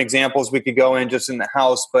many different examples we could go in just in the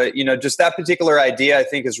house, but just that particular idea I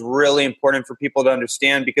think is really important for people to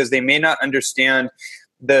understand, because they may not understand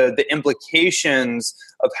the implications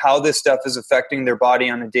of how this stuff is affecting their body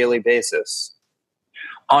on a daily basis.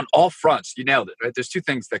 On all fronts, you nailed it, right? There's two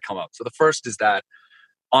things that come up. So the first is that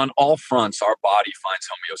on all fronts, our body finds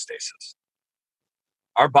homeostasis.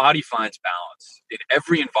 Our body finds balance in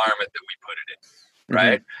every environment that we put it in.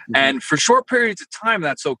 Right. And for short periods of time,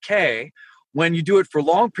 that's okay. When you do it for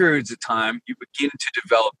long periods of time, you begin to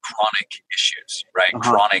develop chronic issues, right?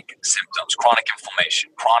 Chronic symptoms, chronic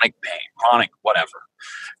inflammation, chronic pain, chronic whatever.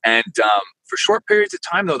 And for short periods of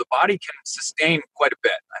time, though, the body can sustain quite a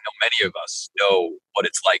bit. I know many of us know what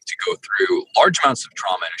it's like to go through large amounts of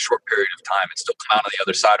trauma in a short period of time and still come out on the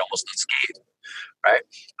other side almost unscathed, right?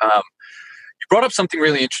 You brought up something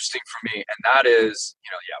really interesting for me, and that is,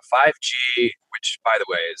 5G, which, by the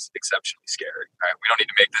way, is exceptionally scary. Right? We don't need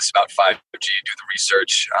to make this about 5G. Do the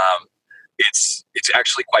research. It's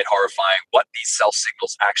actually quite horrifying what these cell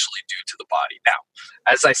signals actually do to the body. Now,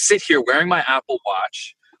 as I sit here wearing my Apple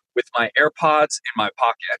Watch with my AirPods in my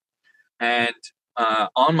pocket and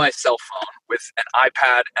on my cell phone with an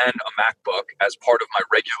iPad and a MacBook as part of my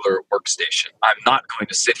regular workstation, I'm not going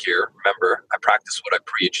to sit here. Remember, I practice what I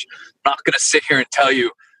preach. I'm not going to sit here and tell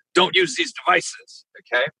you, don't use these devices,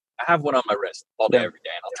 okay? I have one on my wrist all day, every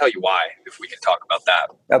day, and I'll tell you why if we can talk about that.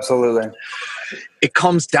 Absolutely. It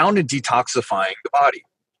comes down to detoxifying the body,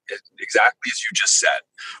 exactly as you just said,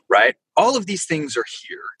 right? All of these things are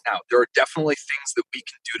here. Now, there are definitely things that we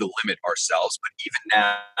can do to limit ourselves, but even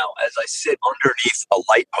now, as I sit underneath a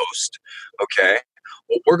light post, okay,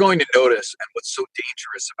 what we're going to notice, and what's so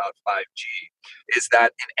dangerous about 5G, is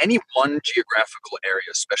that in any one geographical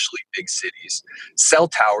area, especially big cities, cell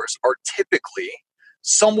towers are typically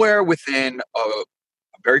somewhere within a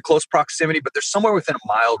very close proximity, but they're somewhere within a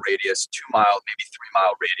mile radius, 2 mile, maybe 3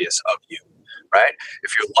 mile radius of you, right?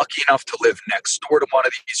 If you're lucky enough to live next door to one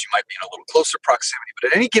of these, you might be in a little closer proximity,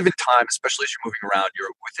 but at any given time, especially as you're moving around, you're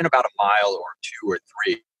within about a mile or 2 or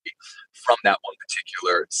 3 from that one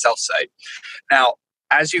particular cell site. Now,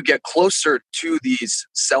 as you get closer to these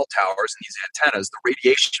cell towers and these antennas, the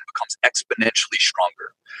radiation becomes exponentially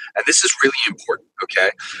stronger. And this is really important,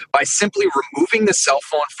 okay? By simply removing the cell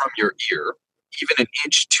phone from your ear, even an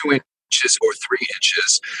inch, 2 inches, or 3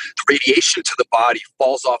 inches, the radiation to the body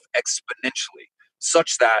falls off exponentially,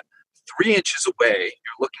 such that 3 inches away,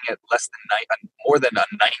 you're looking at more than a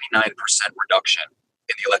 99% reduction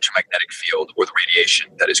in the electromagnetic field or the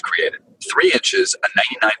radiation that is created. 3 inches, a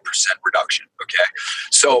 99% reduction, okay?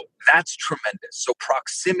 So that's tremendous. So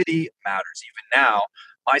proximity matters. Even now,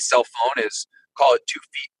 my cell phone is, call it 2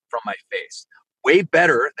 feet from my face. Way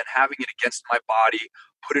better than having it against my body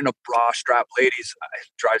put in a bra strap. Ladies, it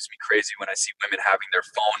drives me crazy when I see women having their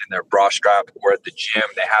phone in their bra strap, or at the gym,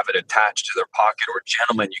 they have it attached to their pocket, or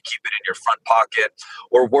gentlemen, you keep it in your front pocket,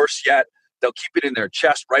 or worse yet, they'll keep it in their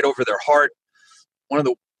chest right over their heart.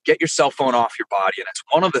 Get your cell phone off your body. And it's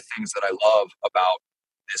one of the things that I love about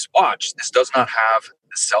this watch. This does not have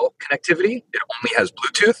the cell connectivity. It only has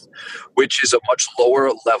Bluetooth, which is a much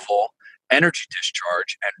lower level energy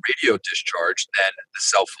discharge and radio discharge than the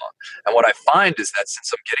cell phone. And what I find is that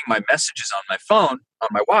since I'm getting my messages on my phone, on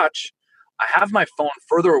my watch, I have my phone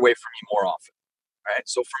further away from me more often, right?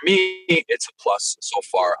 So for me, it's a plus so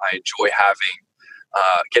far. I enjoy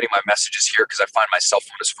getting my messages here because I find my cell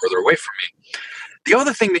phone is further away from me. The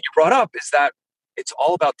other thing that you brought up is that it's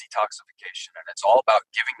all about detoxification, and it's all about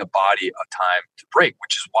giving the body a time to break,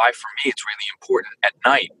 which is why for me it's really important at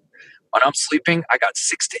night. When I'm sleeping, I got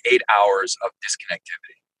 6 to 8 hours of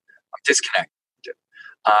disconnectivity. I'm disconnected.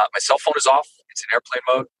 My cell phone is off. It's in airplane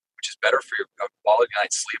mode, which is better for your quality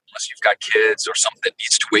night's sleep unless you've got kids or something that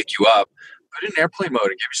needs to wake you up. Put it in airplane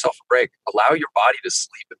mode and give yourself a break. Allow your body to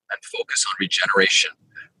sleep and focus on regeneration,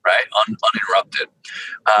 right? Uninterrupted.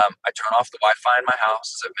 I turn off the Wi-Fi in my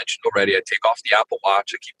house, as I've mentioned already. I take off the Apple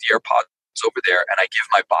Watch. I keep the AirPods over there, and I give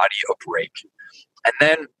my body a break. And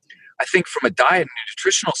then I think from a diet and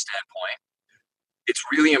nutritional standpoint, it's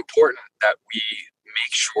really important that we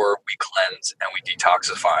make sure we cleanse and we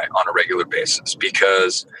detoxify on a regular basis,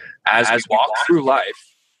 because as we walk through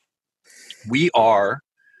life, we are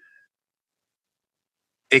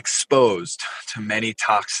exposed to many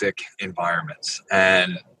toxic environments,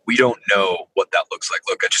 and we don't know what that looks like.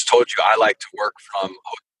 Look, I just told you I like to work from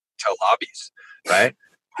hotel lobbies, right?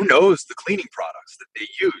 Who knows the cleaning products that they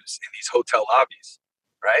use in these hotel lobbies,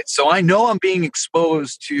 right? So I know I'm being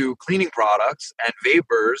exposed to cleaning products and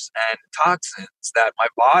vapors and toxins that my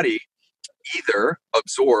body either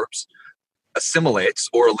absorbs, assimilates,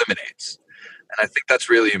 or eliminates. And I think that's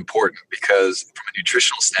really important, because from a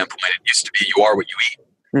nutritional standpoint, it used to be you are what you eat.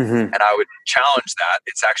 Mm-hmm. And I would challenge that.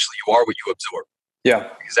 It's actually you are what you absorb. Yeah.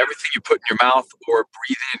 Because everything you put in your mouth or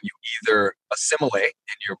breathe in, you either assimilate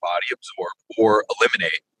in your body, absorb, or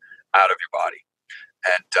eliminate out of your body.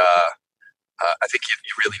 And I think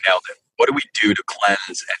you really nailed it. What do we do to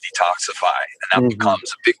cleanse and detoxify? And that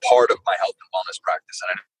becomes a big part of my health and wellness practice.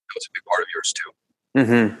 And I know it's a big part of yours too.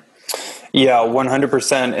 Mm-hmm. Yeah,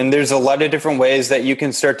 100%. And there's a lot of different ways that you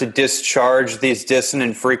can start to discharge these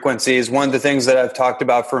dissonant frequencies. One of the things that I've talked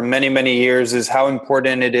about for many, many years is how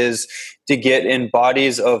important it is to get in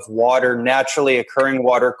bodies of water, naturally occurring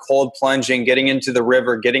water, cold plunging, getting into the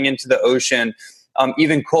river, getting into the ocean.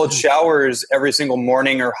 Even cold showers every single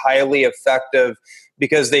morning are highly effective,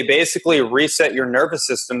 because they basically reset your nervous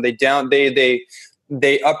system.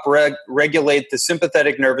 They up-regulate the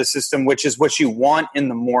sympathetic nervous system, which is what you want in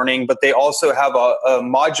the morning, but they also have a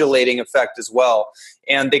modulating effect as well.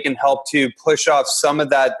 And they can help to push off some of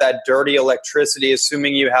that dirty electricity,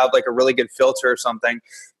 assuming you have like a really good filter or something.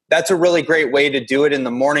 That's a really great way to do it in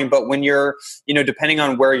the morning. But when you're, depending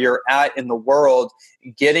on where you're at in the world,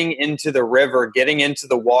 getting into the river, getting into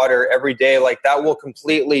the water every day, like that will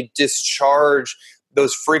completely discharge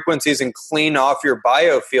those frequencies and clean off your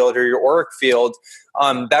biofield or your auric field.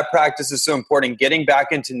 That practice is so important. Getting back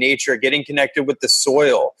into nature, getting connected with the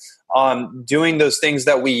soil, doing those things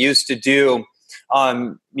that we used to do,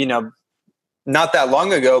 not that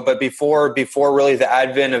long ago, but before really the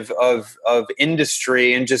advent of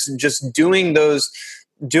industry, and just doing those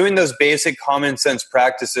basic common sense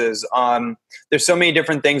practices. There's so many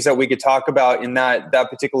different things that we could talk about in that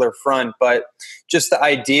particular front, but just the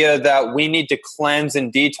idea that we need to cleanse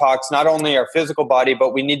and detox not only our physical body,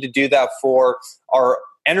 but we need to do that for our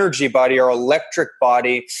energy body, our electric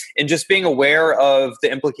body, and just being aware of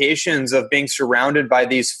the implications of being surrounded by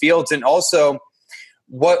these fields. And also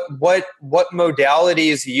what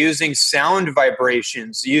modalities using sound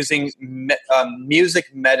vibrations, using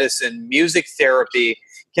music medicine, music therapy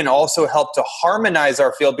can also help to harmonize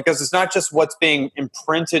our field, because it's not just what's being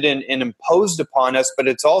imprinted and imposed upon us, but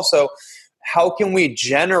it's also how can we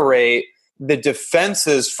generate the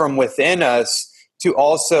defenses from within us to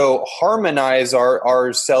also harmonize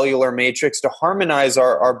our cellular matrix, to harmonize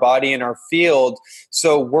our body and our field,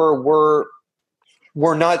 so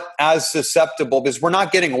we're not as susceptible, because we're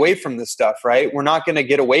not getting away from this stuff, right? We're not going to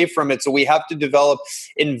get away from it. So we have to develop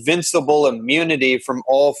invincible immunity from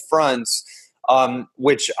all fronts,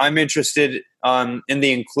 which I'm interested in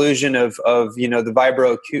the inclusion of the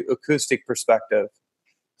vibroacoustic perspective.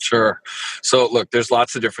 Sure. So look, there's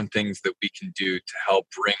lots of different things that we can do to help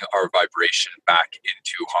bring our vibration back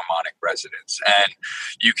into harmonic resonance. And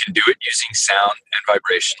you can do it using sound and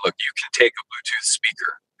vibration. Look, you can take a Bluetooth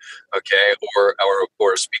speaker okay, or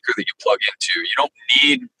a speaker that you plug into. You don't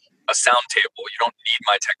need a sound table. You don't need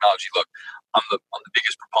my technology. Look, I'm the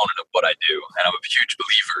biggest proponent of what I do, and I'm a huge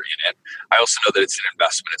believer in it. I also know that it's an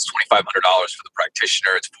investment. It's $2,500 for the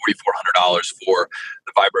practitioner. It's $4,400 for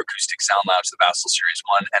the Vibroacoustic Sound Lounge, the Vassal Series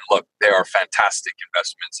 1. And look, they are fantastic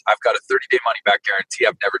investments. I've got a 30-day money-back guarantee.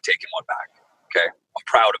 I've never taken one back. Okay, I'm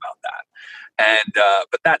proud about that. And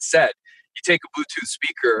but that said, you take a Bluetooth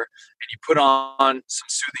speaker and you put on some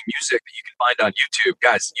soothing music that you can find on YouTube.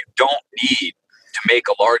 Guys, you don't need to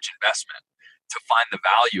make a large investment to find the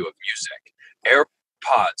value of music.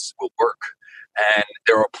 AirPods will work. And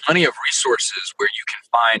there are plenty of resources where you can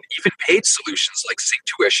find even paid solutions like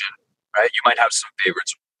Synctuition, right? You might have some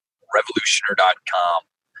favorites, revolutioner.com,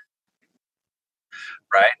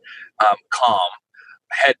 right? Calm,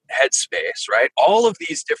 Headspace, right? All of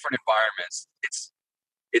these different environments,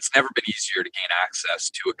 it's never been easier to gain access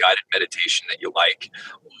to a guided meditation that you like,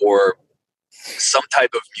 or some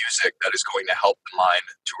type of music that is going to help the mind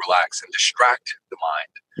to relax and distract the mind.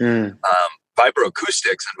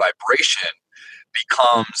 Vibroacoustics and vibration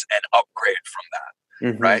becomes an upgrade from that,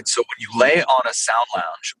 right? So when you lay on a sound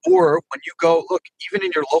lounge, or when you go, look, even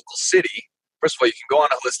in your local city, first of all, you can go on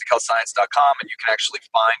holistichealthscience.com and you can actually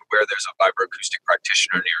find where there's a vibroacoustic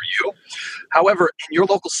practitioner near you. However, in your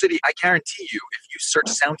local city, I guarantee you, if you search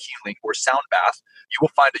sound healing or sound bath, you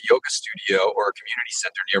will find a yoga studio or a community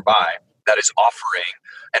center nearby that is offering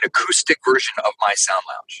an acoustic version of my sound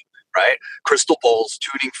lounge, right? Crystal bowls,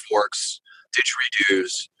 tuning forks,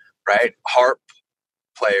 didgeridoos, right? Harp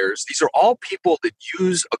players. These are all people that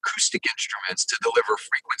use acoustic instruments to deliver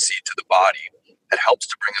frequency to the body that helps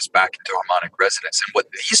to bring us back into harmonic resonance. And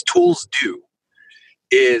what these tools do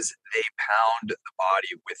is they pound the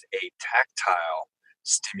body with a tactile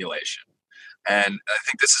stimulation. And I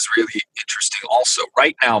think this is really interesting also.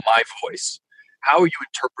 Right now, my voice, how are you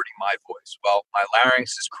interpreting my voice? Well, my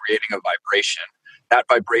larynx is creating a vibration. That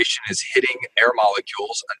vibration is hitting air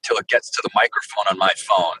molecules until it gets to the microphone on my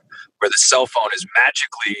phone, where the cell phone is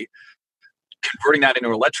magically converting that into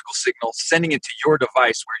an electrical signal, sending it to your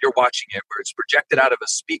device where you're watching it, where it's projected out of a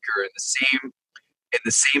speaker in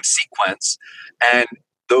the same sequence, and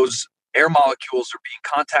those air molecules are being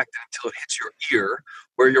contacted until it hits your ear,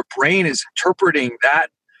 where your brain is interpreting that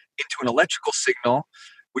into an electrical signal,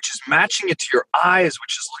 which is matching it to your eyes,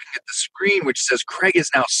 which is looking at the screen, which says Craig is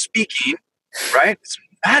now speaking, right? It's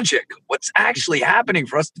magic. What's actually happening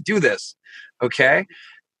for us to do this? Okay?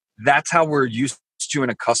 That's how we're used to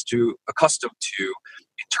and accustomed to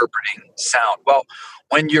interpreting sound. Well,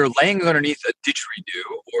 when you're laying underneath a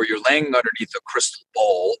didgeridoo, or you're laying underneath a crystal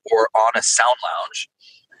bowl, or on a sound lounge,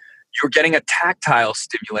 you're getting a tactile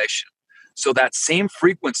stimulation. So that same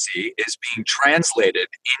frequency is being translated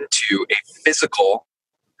into a physical,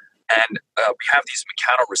 and we have these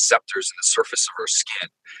mechanoreceptors in the surface of our skin.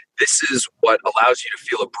 This is what allows you to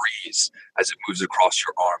feel a breeze as it moves across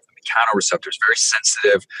your arm. The mechanoreceptor is very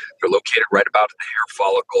sensitive. They're located right about the hair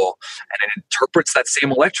follicle, and it interprets that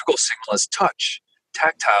same electrical signal as touch,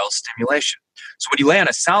 tactile stimulation. So when you lay on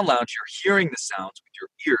a sound lounge, you're hearing the sounds with your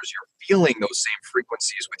ears. You're feeling those same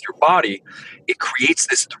frequencies with your body. It creates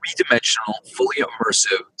this three-dimensional, fully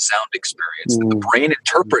immersive sound experience that the brain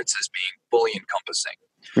interprets as being fully encompassing.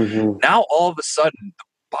 Now, all of a sudden, the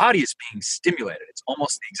body is being stimulated. It's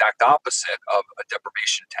almost the exact opposite of a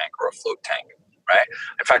deprivation tank or a float tank, right?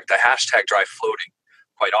 In fact, I hashtag dry floating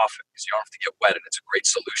quite often because you don't have to get wet, and it's a great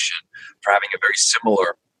solution for having a very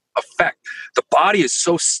similar effect. The body is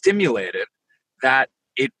so stimulated that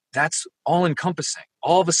that's all encompassing.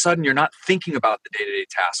 All of a sudden, you're not thinking about the day-to-day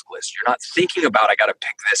task list. You're not thinking about, I got to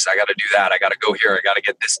pick this, I got to do that, I got to go here, I got to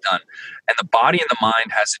get this done. And the body and the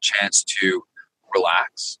mind has a chance to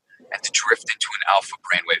relax and to drift into an alpha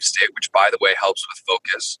brainwave state, which, by the way, helps with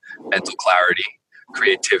focus, mental clarity,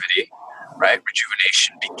 creativity, right?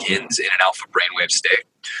 Rejuvenation begins in an alpha brainwave state.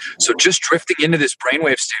 So just drifting into this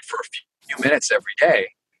brainwave state for a few minutes every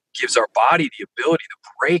day gives our body the ability, the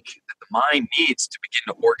break that the mind needs to begin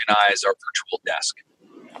to organize our virtual desk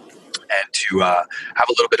and to have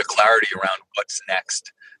a little bit of clarity around what's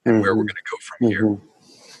next and where we're going to go from here.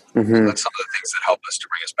 So that's some of the things that help us to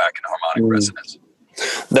bring us back into harmonic resonance.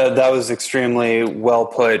 That was extremely well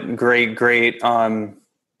put. Great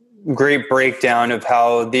breakdown of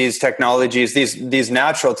how these technologies, these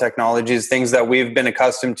natural technologies, things that we've been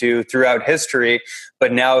accustomed to throughout history,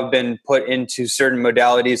 but now have been put into certain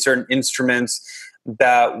modalities, certain instruments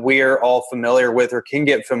that we're all familiar with or can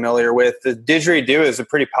get familiar with. The didgeridoo is a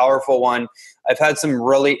pretty powerful one. I've had some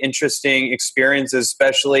really interesting experiences,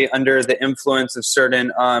 especially under the influence of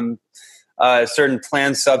certain certain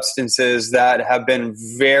plant substances that have been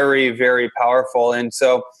very, very powerful. And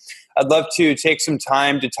so I'd love to take some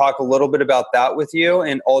time to talk a little bit about that with you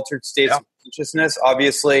and altered states of consciousness.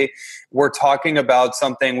 Obviously, we're talking about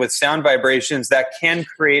something with sound vibrations that can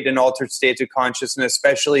create an altered state of consciousness,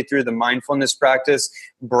 especially through the mindfulness practice,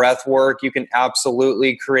 breath work. You can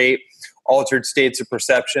absolutely create altered states of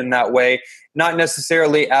perception that way. Not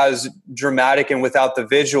necessarily as dramatic and without the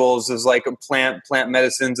visuals as like plant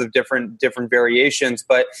medicines of different variations,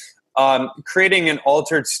 but creating an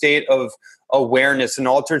altered state of awareness, an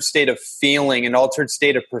altered state of feeling, an altered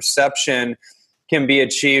state of perception can be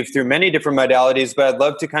achieved through many different modalities. But I'd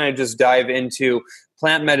love to kind of just dive into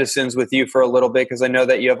plant medicines with you for a little bit, because I know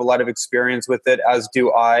that you have a lot of experience with it, as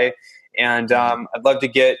do I. And I'd love to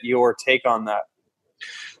get your take on that.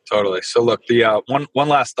 Totally. So look, the one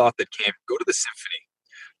last thought that came, go to the symphony,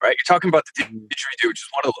 right? You're talking about the didgeridoo, which is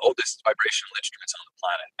one of the oldest vibrational instruments on the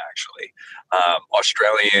planet, actually.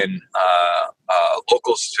 Australian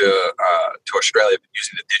locals to Australia have been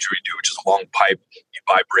using the didgeridoo, which is a long pipe, you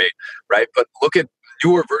vibrate, right? But look at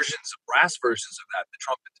newer versions, brass versions of that, the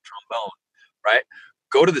trumpet, the trombone, right?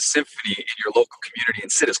 Go to the symphony in your local community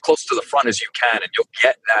and sit as close to the front as you can, and you'll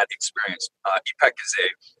get that experience. Ipek is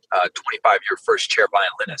a 25-year first chair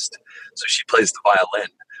violinist. So she plays the violin,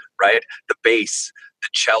 right? The bass, the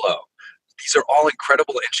cello. These are all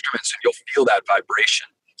incredible instruments, and you'll feel that vibration.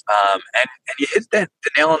 And you hit the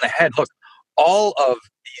nail on the head. Look, all of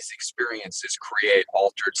these experiences create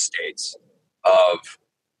altered states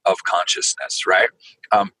of consciousness, right?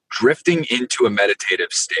 Drifting into a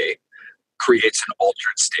meditative state creates an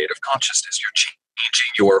altered state of consciousness. You're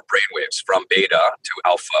changing your brainwaves from beta to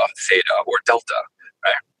alpha, theta, or delta,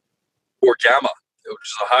 right? Or gamma, which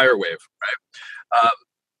is a higher wave, right?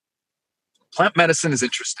 Plant medicine is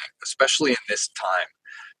interesting, especially in this time,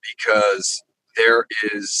 because there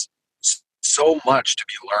is so much to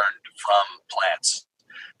be learned from plants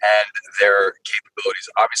and their capabilities.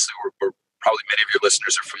 Obviously, we're probably many of your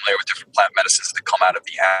listeners are familiar with different plant medicines that come out of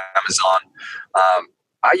the Amazon.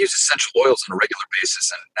 I use essential oils on a regular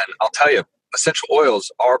basis, and I'll tell you, essential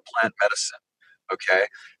oils are plant medicine, okay?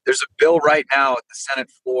 There's a bill right now at the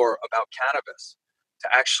Senate floor about cannabis to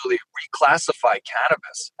actually reclassify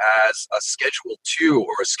cannabis as a Schedule 2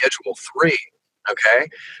 or a Schedule 3, okay?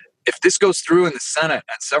 If this goes through in the Senate,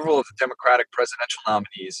 and several of the Democratic presidential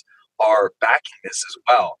nominees are backing this as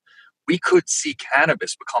well, we could see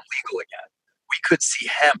cannabis become legal again. We could see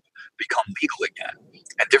hemp become legal again.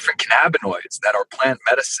 And different cannabinoids that are plant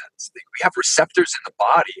medicines. We have receptors in the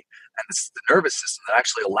body and the nervous system that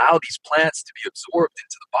actually allow these plants to be absorbed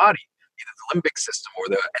into the body, either the limbic system or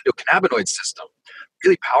the endocannabinoid system.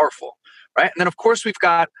 Really powerful, right? And then, of course, we've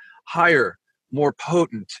got higher, more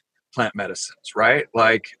potent plant medicines, right?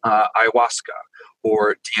 Like ayahuasca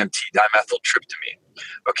or DMT, dimethyltryptamine,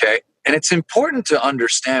 okay? And it's important to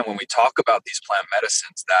understand when we talk about these plant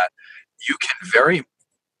medicines that you can very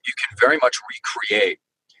much recreate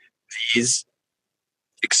these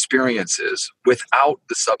experiences without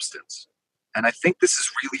the substance. And I think this is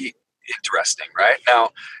really interesting, right? Now,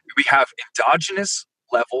 we have endogenous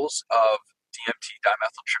levels of DMT,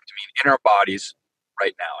 dimethyltryptamine, in our bodies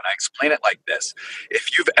right now. And I explain it like this.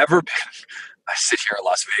 If you've ever been, I sit here in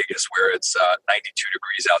Las Vegas where it's 92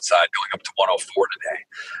 degrees outside, going up to 104 today.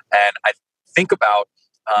 And I think about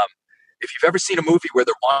if you've ever seen a movie where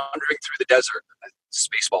they're wandering through the desert,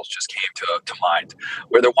 Spaceballs just came to mind,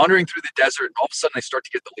 where they're wandering through the desert and all of a sudden they start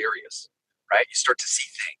to get delirious, right? You start to see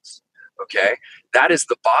things, okay? That is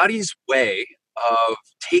the body's way of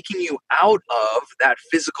taking you out of that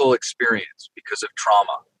physical experience because of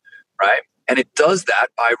trauma, right? And it does that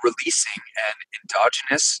by releasing an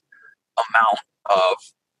endogenous amount of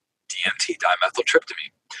DMT,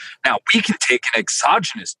 dimethyltryptamine. Now, we can take an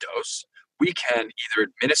exogenous dose. We can either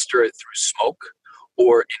administer it through smoke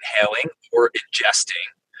or inhaling or ingesting,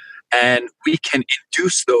 and we can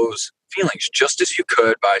induce those feelings just as you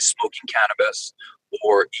could by smoking cannabis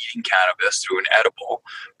or eating cannabis through an edible,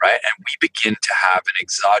 right? And we begin to have an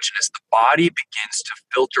exogenous, the body begins to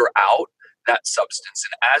filter out that substance.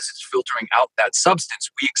 And as it's filtering out that substance,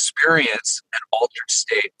 we experience an altered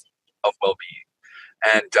state of well-being.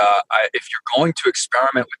 And if you're going to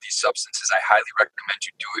experiment with these substances, I highly recommend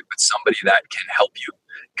you do it with somebody that can help you,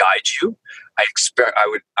 guide you. I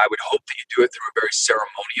would hope that you do it through a very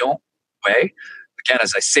ceremonial way. Again,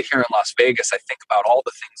 as I sit here in Las Vegas, I think about all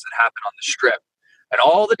the things that happen on the Strip and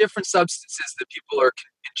all the different substances that people are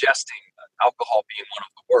ingesting, alcohol being one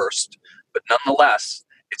of the worst. But nonetheless,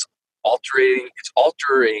 it's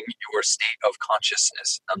altering your state of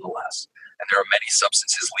consciousness nonetheless. And there are many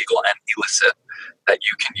substances, legal and illicit, that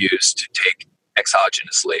you can use to take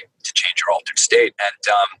exogenously to change your altered state.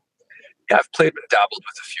 And yeah, I've played and dabbled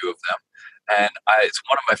with a few of them. And it's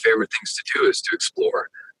one of my favorite things to do is to explore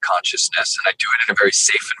consciousness. And I do it in a very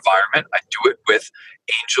safe environment. I do it with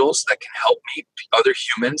angels that can help me, other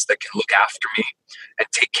humans that can look after me and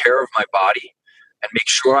take care of my body and make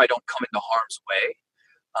sure I don't come into harm's way.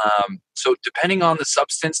 So depending on the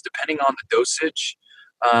substance, depending on the dosage,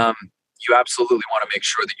 you absolutely want to make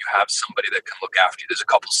sure that you have somebody that can look after you. There's a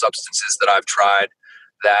couple substances that I've tried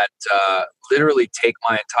that literally take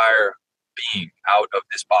my entire being out of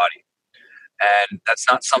this body. And that's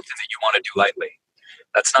not something that you want to do lightly.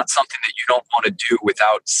 That's not something that you don't want to do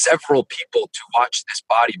without several people to watch this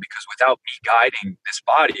body, because without me guiding this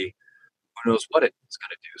body, who knows what it's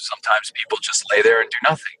going to do. Sometimes people just lay there and do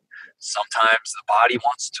nothing. Sometimes the body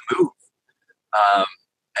wants to move.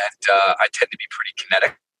 And I tend to be pretty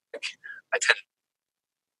kinetic. I tend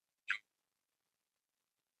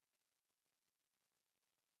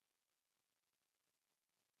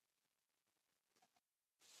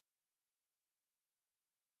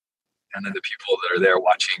and then the people that are there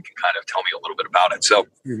watching can kind of tell me a little bit about it. So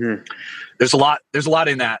there's a lot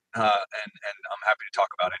in that, and I'm happy to talk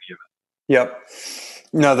about any of it. Yep.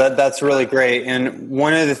 No, that's really great. And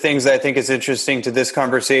one of the things that I think is interesting to this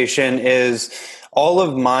conversation is all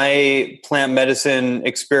of my plant medicine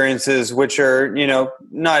experiences, which are,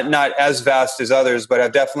 not as vast as others, but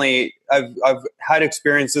I've had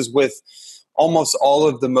experiences with almost all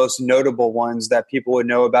of the most notable ones that people would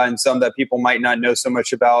know about and some that people might not know so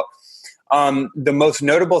much about. The most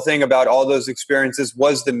notable thing about all those experiences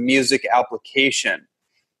was the music application.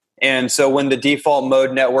 And so when the default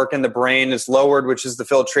mode network in the brain is lowered, which is the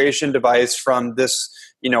filtration device from this,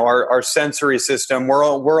 our sensory system,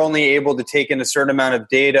 we're only able to take in a certain amount of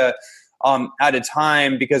data at a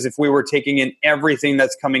time, because if we were taking in everything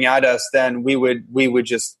that's coming at us, then we would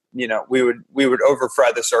just, we would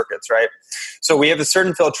overfry the circuits, right? So we have a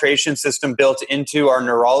certain filtration system built into our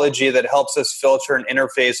neurology that helps us filter and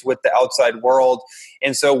interface with the outside world.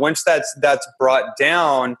 And so once that's brought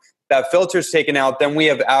down, that filter's taken out, then we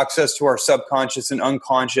have access to our subconscious and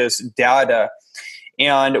unconscious data.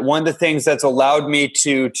 And one of the things that's allowed me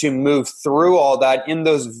to move through all that in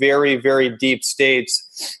those very, very deep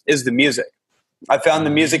states is the music. I found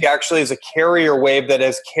the music actually is a carrier wave that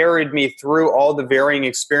has carried me through all the varying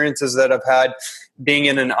experiences that I've had being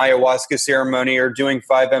in an ayahuasca ceremony or doing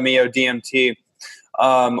 5-MeO DMT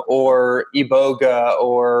or Iboga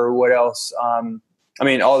or what else?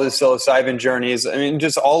 All the psilocybin journeys.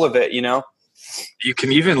 Just all of it, You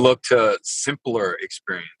can even look to simpler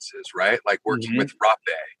experiences, right? Like working with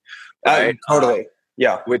rapé, right? Totally.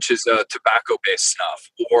 Yeah. Which is a tobacco-based snuff,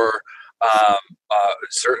 or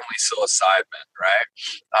certainly psilocybin,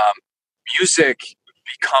 right? Music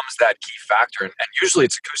becomes that key factor, and usually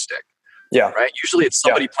it's acoustic. Yeah. Right? Usually it's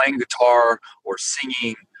somebody playing guitar or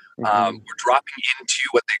singing. We're dropping into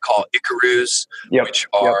what they call ikarus, which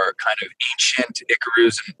are kind of ancient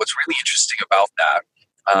ikarus. And what's really interesting about that,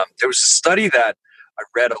 there was a study that I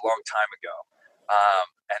read a long time ago,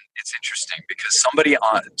 and it's interesting because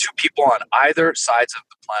two people on either sides of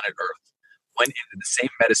the planet Earth went into the same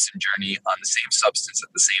medicine journey on the same substance at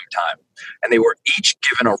the same time, and they were each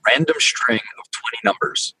given a random string of 20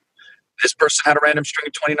 numbers. This person had a random string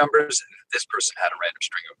of 20 numbers, and this person had a random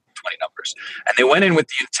string of 20 numbers. And they went in with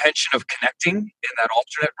the intention of connecting in that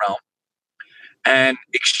alternate realm and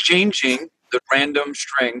exchanging the random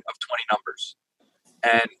string of 20 numbers.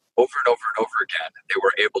 And over and over and over again, they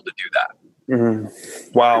were able to do that.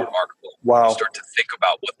 Wow. Remarkable. Wow. You start to think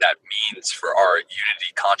about what that means for our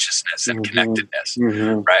unity consciousness and connectedness,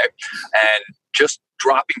 right? And just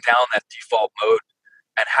dropping down that default mode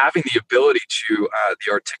and having the ability to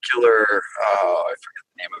the articular, I forget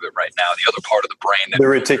the name of it right now, the other part of the brain. The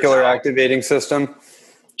reticular activating system.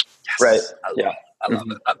 Yes, right. I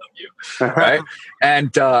love it. I love you. Right.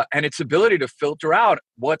 And its ability to filter out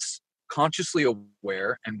what's consciously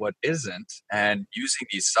aware and what isn't, and using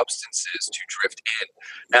these substances to drift in.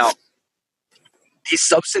 Now, these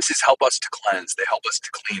substances help us to cleanse, they help us to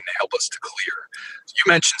clean, they help us to clear.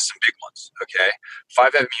 You mentioned some big ones, okay?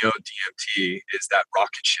 5-MeO DMT is that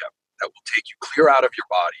rocket ship that will take you clear out of your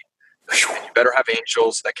body. And you better have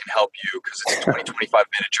angels that can help you, because it's a 20,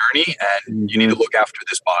 25-minute journey, and you need to look after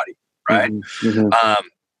this body, right?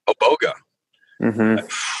 Iboga.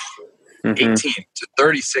 18 to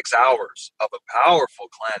 36 hours of a powerful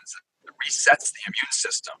cleanse that resets the immune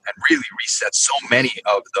system and really resets so many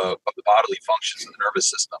of the bodily functions of the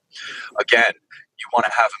nervous system. Again, you want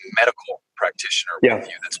to have a medical practitioner with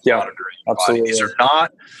you that's monitoring your body. These are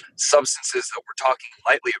not substances that we're talking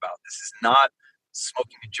lightly about. This is not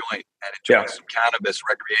smoking a joint and enjoying some cannabis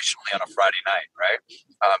recreationally on a Friday night, right?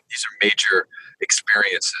 These are major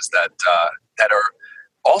experiences that are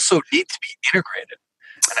also need to be integrated.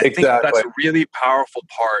 And I think that's a really powerful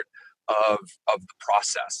part of the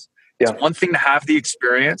process. It's one thing to have the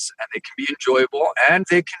experience, and they can be enjoyable, and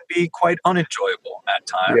they can be quite unenjoyable at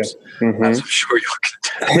times, as I'm sure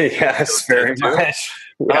you'll contend. Yes, very much.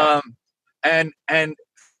 Yeah. And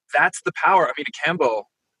that's the power. I mean, Kambo,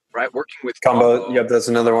 right? Working with Kambo, that's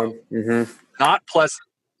another one. Mm-hmm. Not pleasant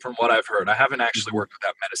from what I've heard. I haven't actually worked with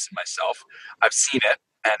that medicine myself. I've seen it,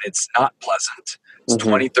 and it's not pleasant. It's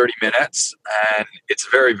 20, 30 minutes, and it's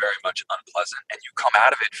very, very much unpleasant. And you come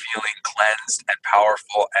out of it feeling cleansed and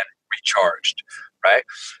powerful and recharged, right?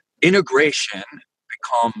 Integration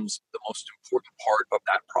becomes the most important part of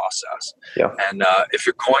that process. Yeah. And if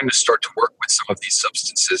you're going to start to work with some of these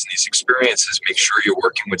substances and these experiences, make sure you're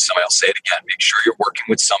working with somebody. I'll say it again. Make sure you're working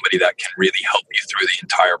with somebody that can really help you through the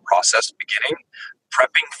entire process, beginning,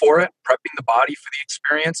 prepping for it, prepping the body for the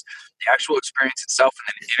experience, the actual experience itself,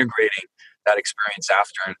 and then integrating that experience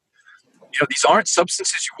after. And, these aren't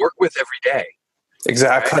substances you work with every day.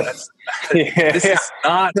 Exactly. Right? This is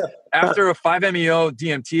not, after a 5-MeO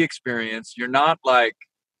DMT experience, you're not like,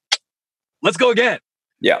 let's go again.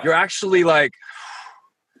 Yeah. You're actually like,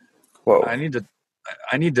 whoa, I need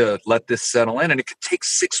to let this settle in. And it could take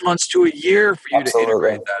 6 months to a year for you to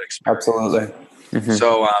integrate that experience. Absolutely. Mm-hmm.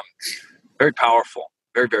 So, very powerful,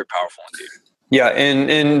 very, very powerful indeed. Yeah,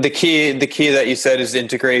 and the key that you said is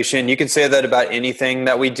integration. You can say that about anything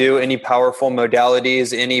that we do, any powerful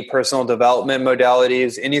modalities, any personal development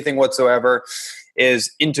modalities, anything whatsoever, is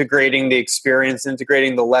integrating the experience,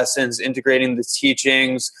 integrating the lessons, integrating the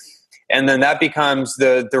teachings, and then that becomes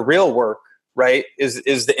the real work, right? Is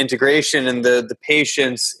the integration and the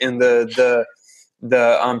patience and the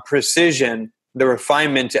precision, the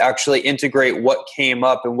refinement to actually integrate what came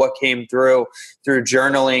up and what came through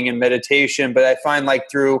journaling and meditation. But I find like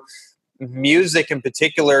through music in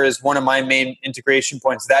particular is one of my main integration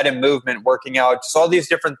points, that and movement, working out, just all these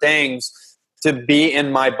different things to be in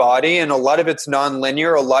my body. And a lot of it's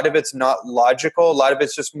non-linear, a lot of it's not logical, a lot of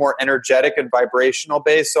it's just more energetic and vibrational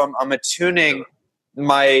based. So I'm attuning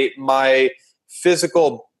my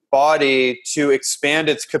physical body to expand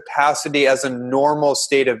its capacity as a normal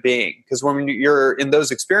state of being. Because when you're in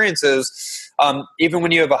those experiences, even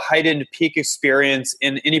when you have a heightened peak experience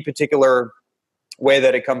in any particular way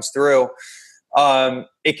that it comes through,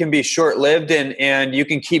 it can be short-lived and you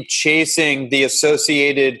can keep chasing the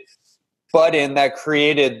associated button that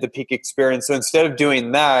created the peak experience. So instead of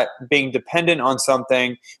doing that, being dependent on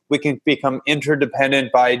something, we can become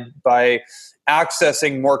interdependent by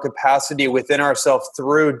accessing more capacity within ourselves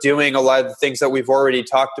through doing a lot of the things that we've already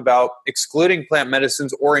talked about, excluding plant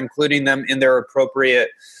medicines or including them in their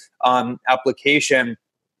appropriate application.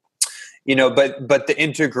 But the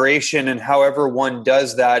integration and however one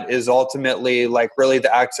does that is ultimately like really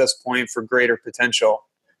the access point for greater potential.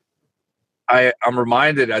 I'm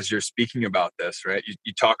reminded as you're speaking about this, right?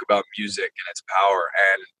 You talk about music and its power,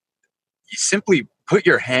 and you simply put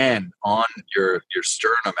your hand on your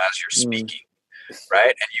sternum as you're speaking. Right?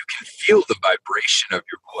 And you can feel the vibration of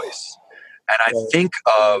your voice. And I think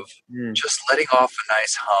of just letting off a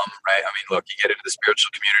nice hum, right? I mean, look, you get into the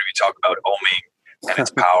spiritual community, we talk about oming and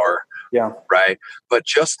its power, right? But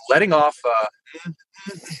just letting off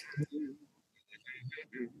you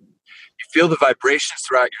feel the vibrations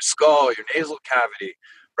throughout your skull, your nasal cavity,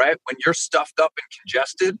 right? When you're stuffed up and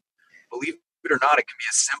congested, believe it or not, it can be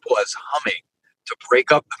as simple as humming to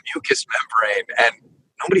break up the mucous membrane. And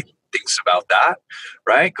nobody thinks about that,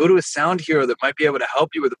 right? Go to a sound hero that might be able to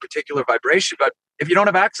help you with a particular vibration. But if you don't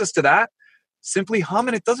have access to that, simply hum,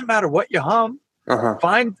 and it doesn't matter what you hum.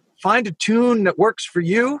 Find a tune that works for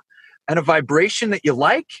you and a vibration that you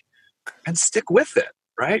like, and stick with it,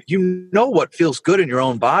 right? You know what feels good in your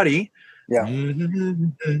own body. Yeah.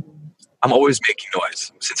 I'm always making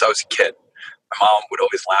noise since I was a kid. My mom would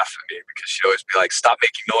always laugh at me because she'd always be like, "Stop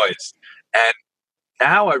making noise." And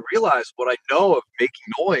now I realize what I know of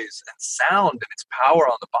making noise and sound and its power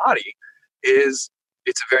on the body is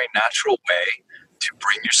it's a very natural way to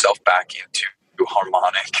bring yourself back into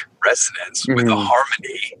harmonic resonance with a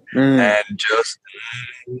harmony and just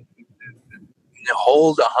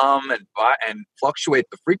hold a hum and fluctuate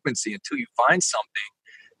the frequency until you find something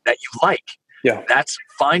that you like. Yeah. That's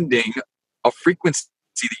finding a frequency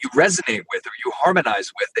that you resonate with or you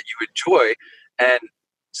harmonize with, that you enjoy, and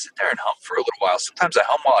sit there and hum for a little while. Sometimes I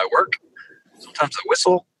hum while I work. Sometimes I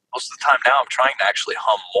whistle. Most of the time now I'm trying to actually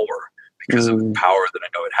hum more because of the power that I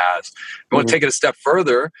know it has. You want to take it a step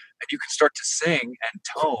further and you can start to sing and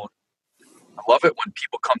tone. I love it when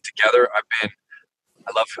people come together. I've been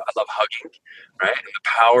I love hugging, right? And the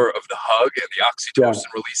power of the hug and the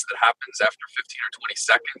oxytocin release that happens after 15 or 20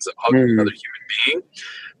 seconds of hugging another human being,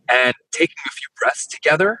 and taking a few breaths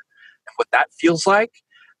together and what that feels like,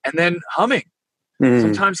 and then humming.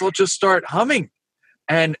 Sometimes I'll just start humming,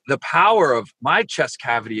 and the power of my chest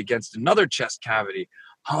cavity against another chest cavity,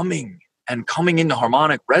 humming and coming into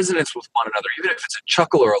harmonic resonance with one another, even if it's a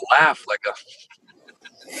chuckle or a laugh, like a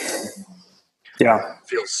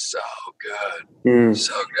feels so good.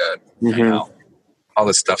 So good. You know, all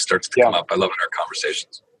this stuff starts to come up. I love it in our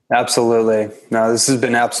conversations. Absolutely. No, this has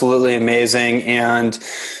been absolutely amazing. And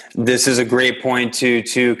this is a great point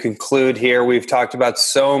to conclude here. We've talked about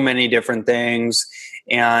so many different things.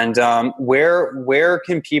 And where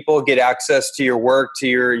can people get access to your work, to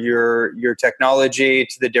your technology,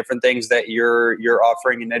 to the different things that you're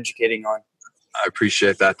offering and educating on? I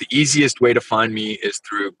appreciate that. The easiest way to find me is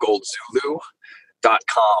through goldzulu.com,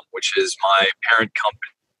 which is my parent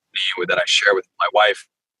company that I share with my wife.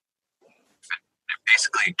 It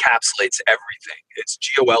basically encapsulates everything. It's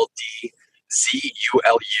GOLDZULU,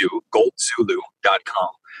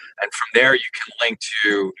 goldzulu.com. And from there, you can link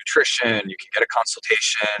to nutrition. You can get a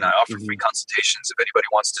consultation. I offer free consultations if anybody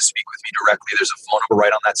wants to speak with me directly. There's a phone number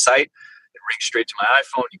right on that site. It rings straight to my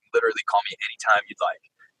iPhone. You can literally call me anytime you'd like.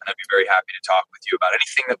 And I'd be very happy to talk with you about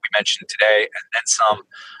anything that we mentioned today and then some.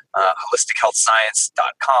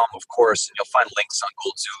 HolisticHealthScience.com, of course, and you'll find links on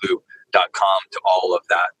goldzulu.com to all of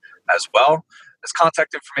that as well. This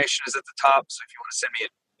contact information is at the top, so if you want to send me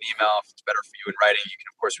an email, if it's better for you in writing, you can,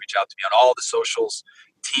 of course, reach out to me on all the socials.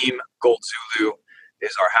 Team GoldZulu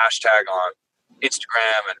is our hashtag on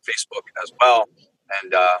Instagram and Facebook as well. And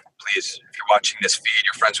please, if you're watching this feed,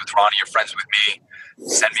 you're friends with Ronnie, you're friends with me,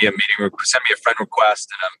 send me a friend request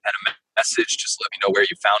and a message. Just let me know where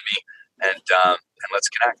you found me, and let's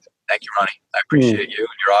connect. Thank you, Ronnie. I appreciate you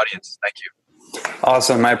and your audience. Thank you.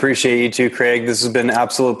 Awesome. I appreciate you too, Craig. This has been an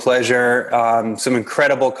absolute pleasure. Some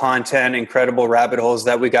incredible content, incredible rabbit holes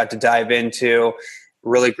that we got to dive into.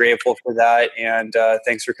 Really grateful for that. And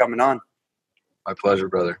thanks for coming on. My pleasure,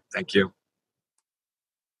 brother. Thank you.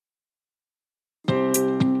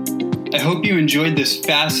 I hope you enjoyed this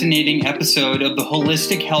fascinating episode of the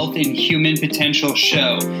Holistic Health and Human Potential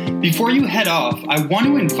Show. Before you head off, I want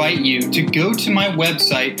to invite you to go to my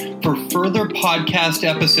website for further podcast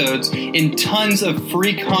episodes and tons of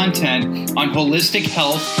free content on holistic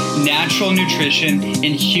health, natural nutrition, and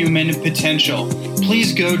human potential.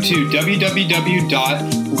 Please go to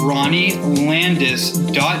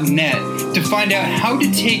www.ronnielandis.net to find out how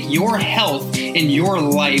to take your health and your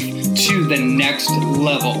life to the next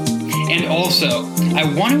level. And also, I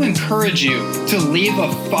want to encourage you to leave a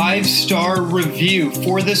 5-star review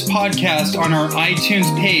for this podcast on our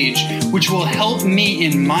iTunes page, which will help me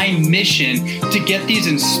in my mission to get these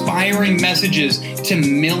inspiring messages to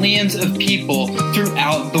millions of people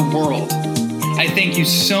throughout the world. I thank you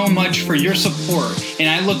so much for your support, and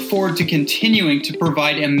I look forward to continuing to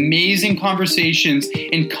provide amazing conversations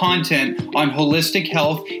and content on holistic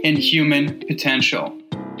health and human potential.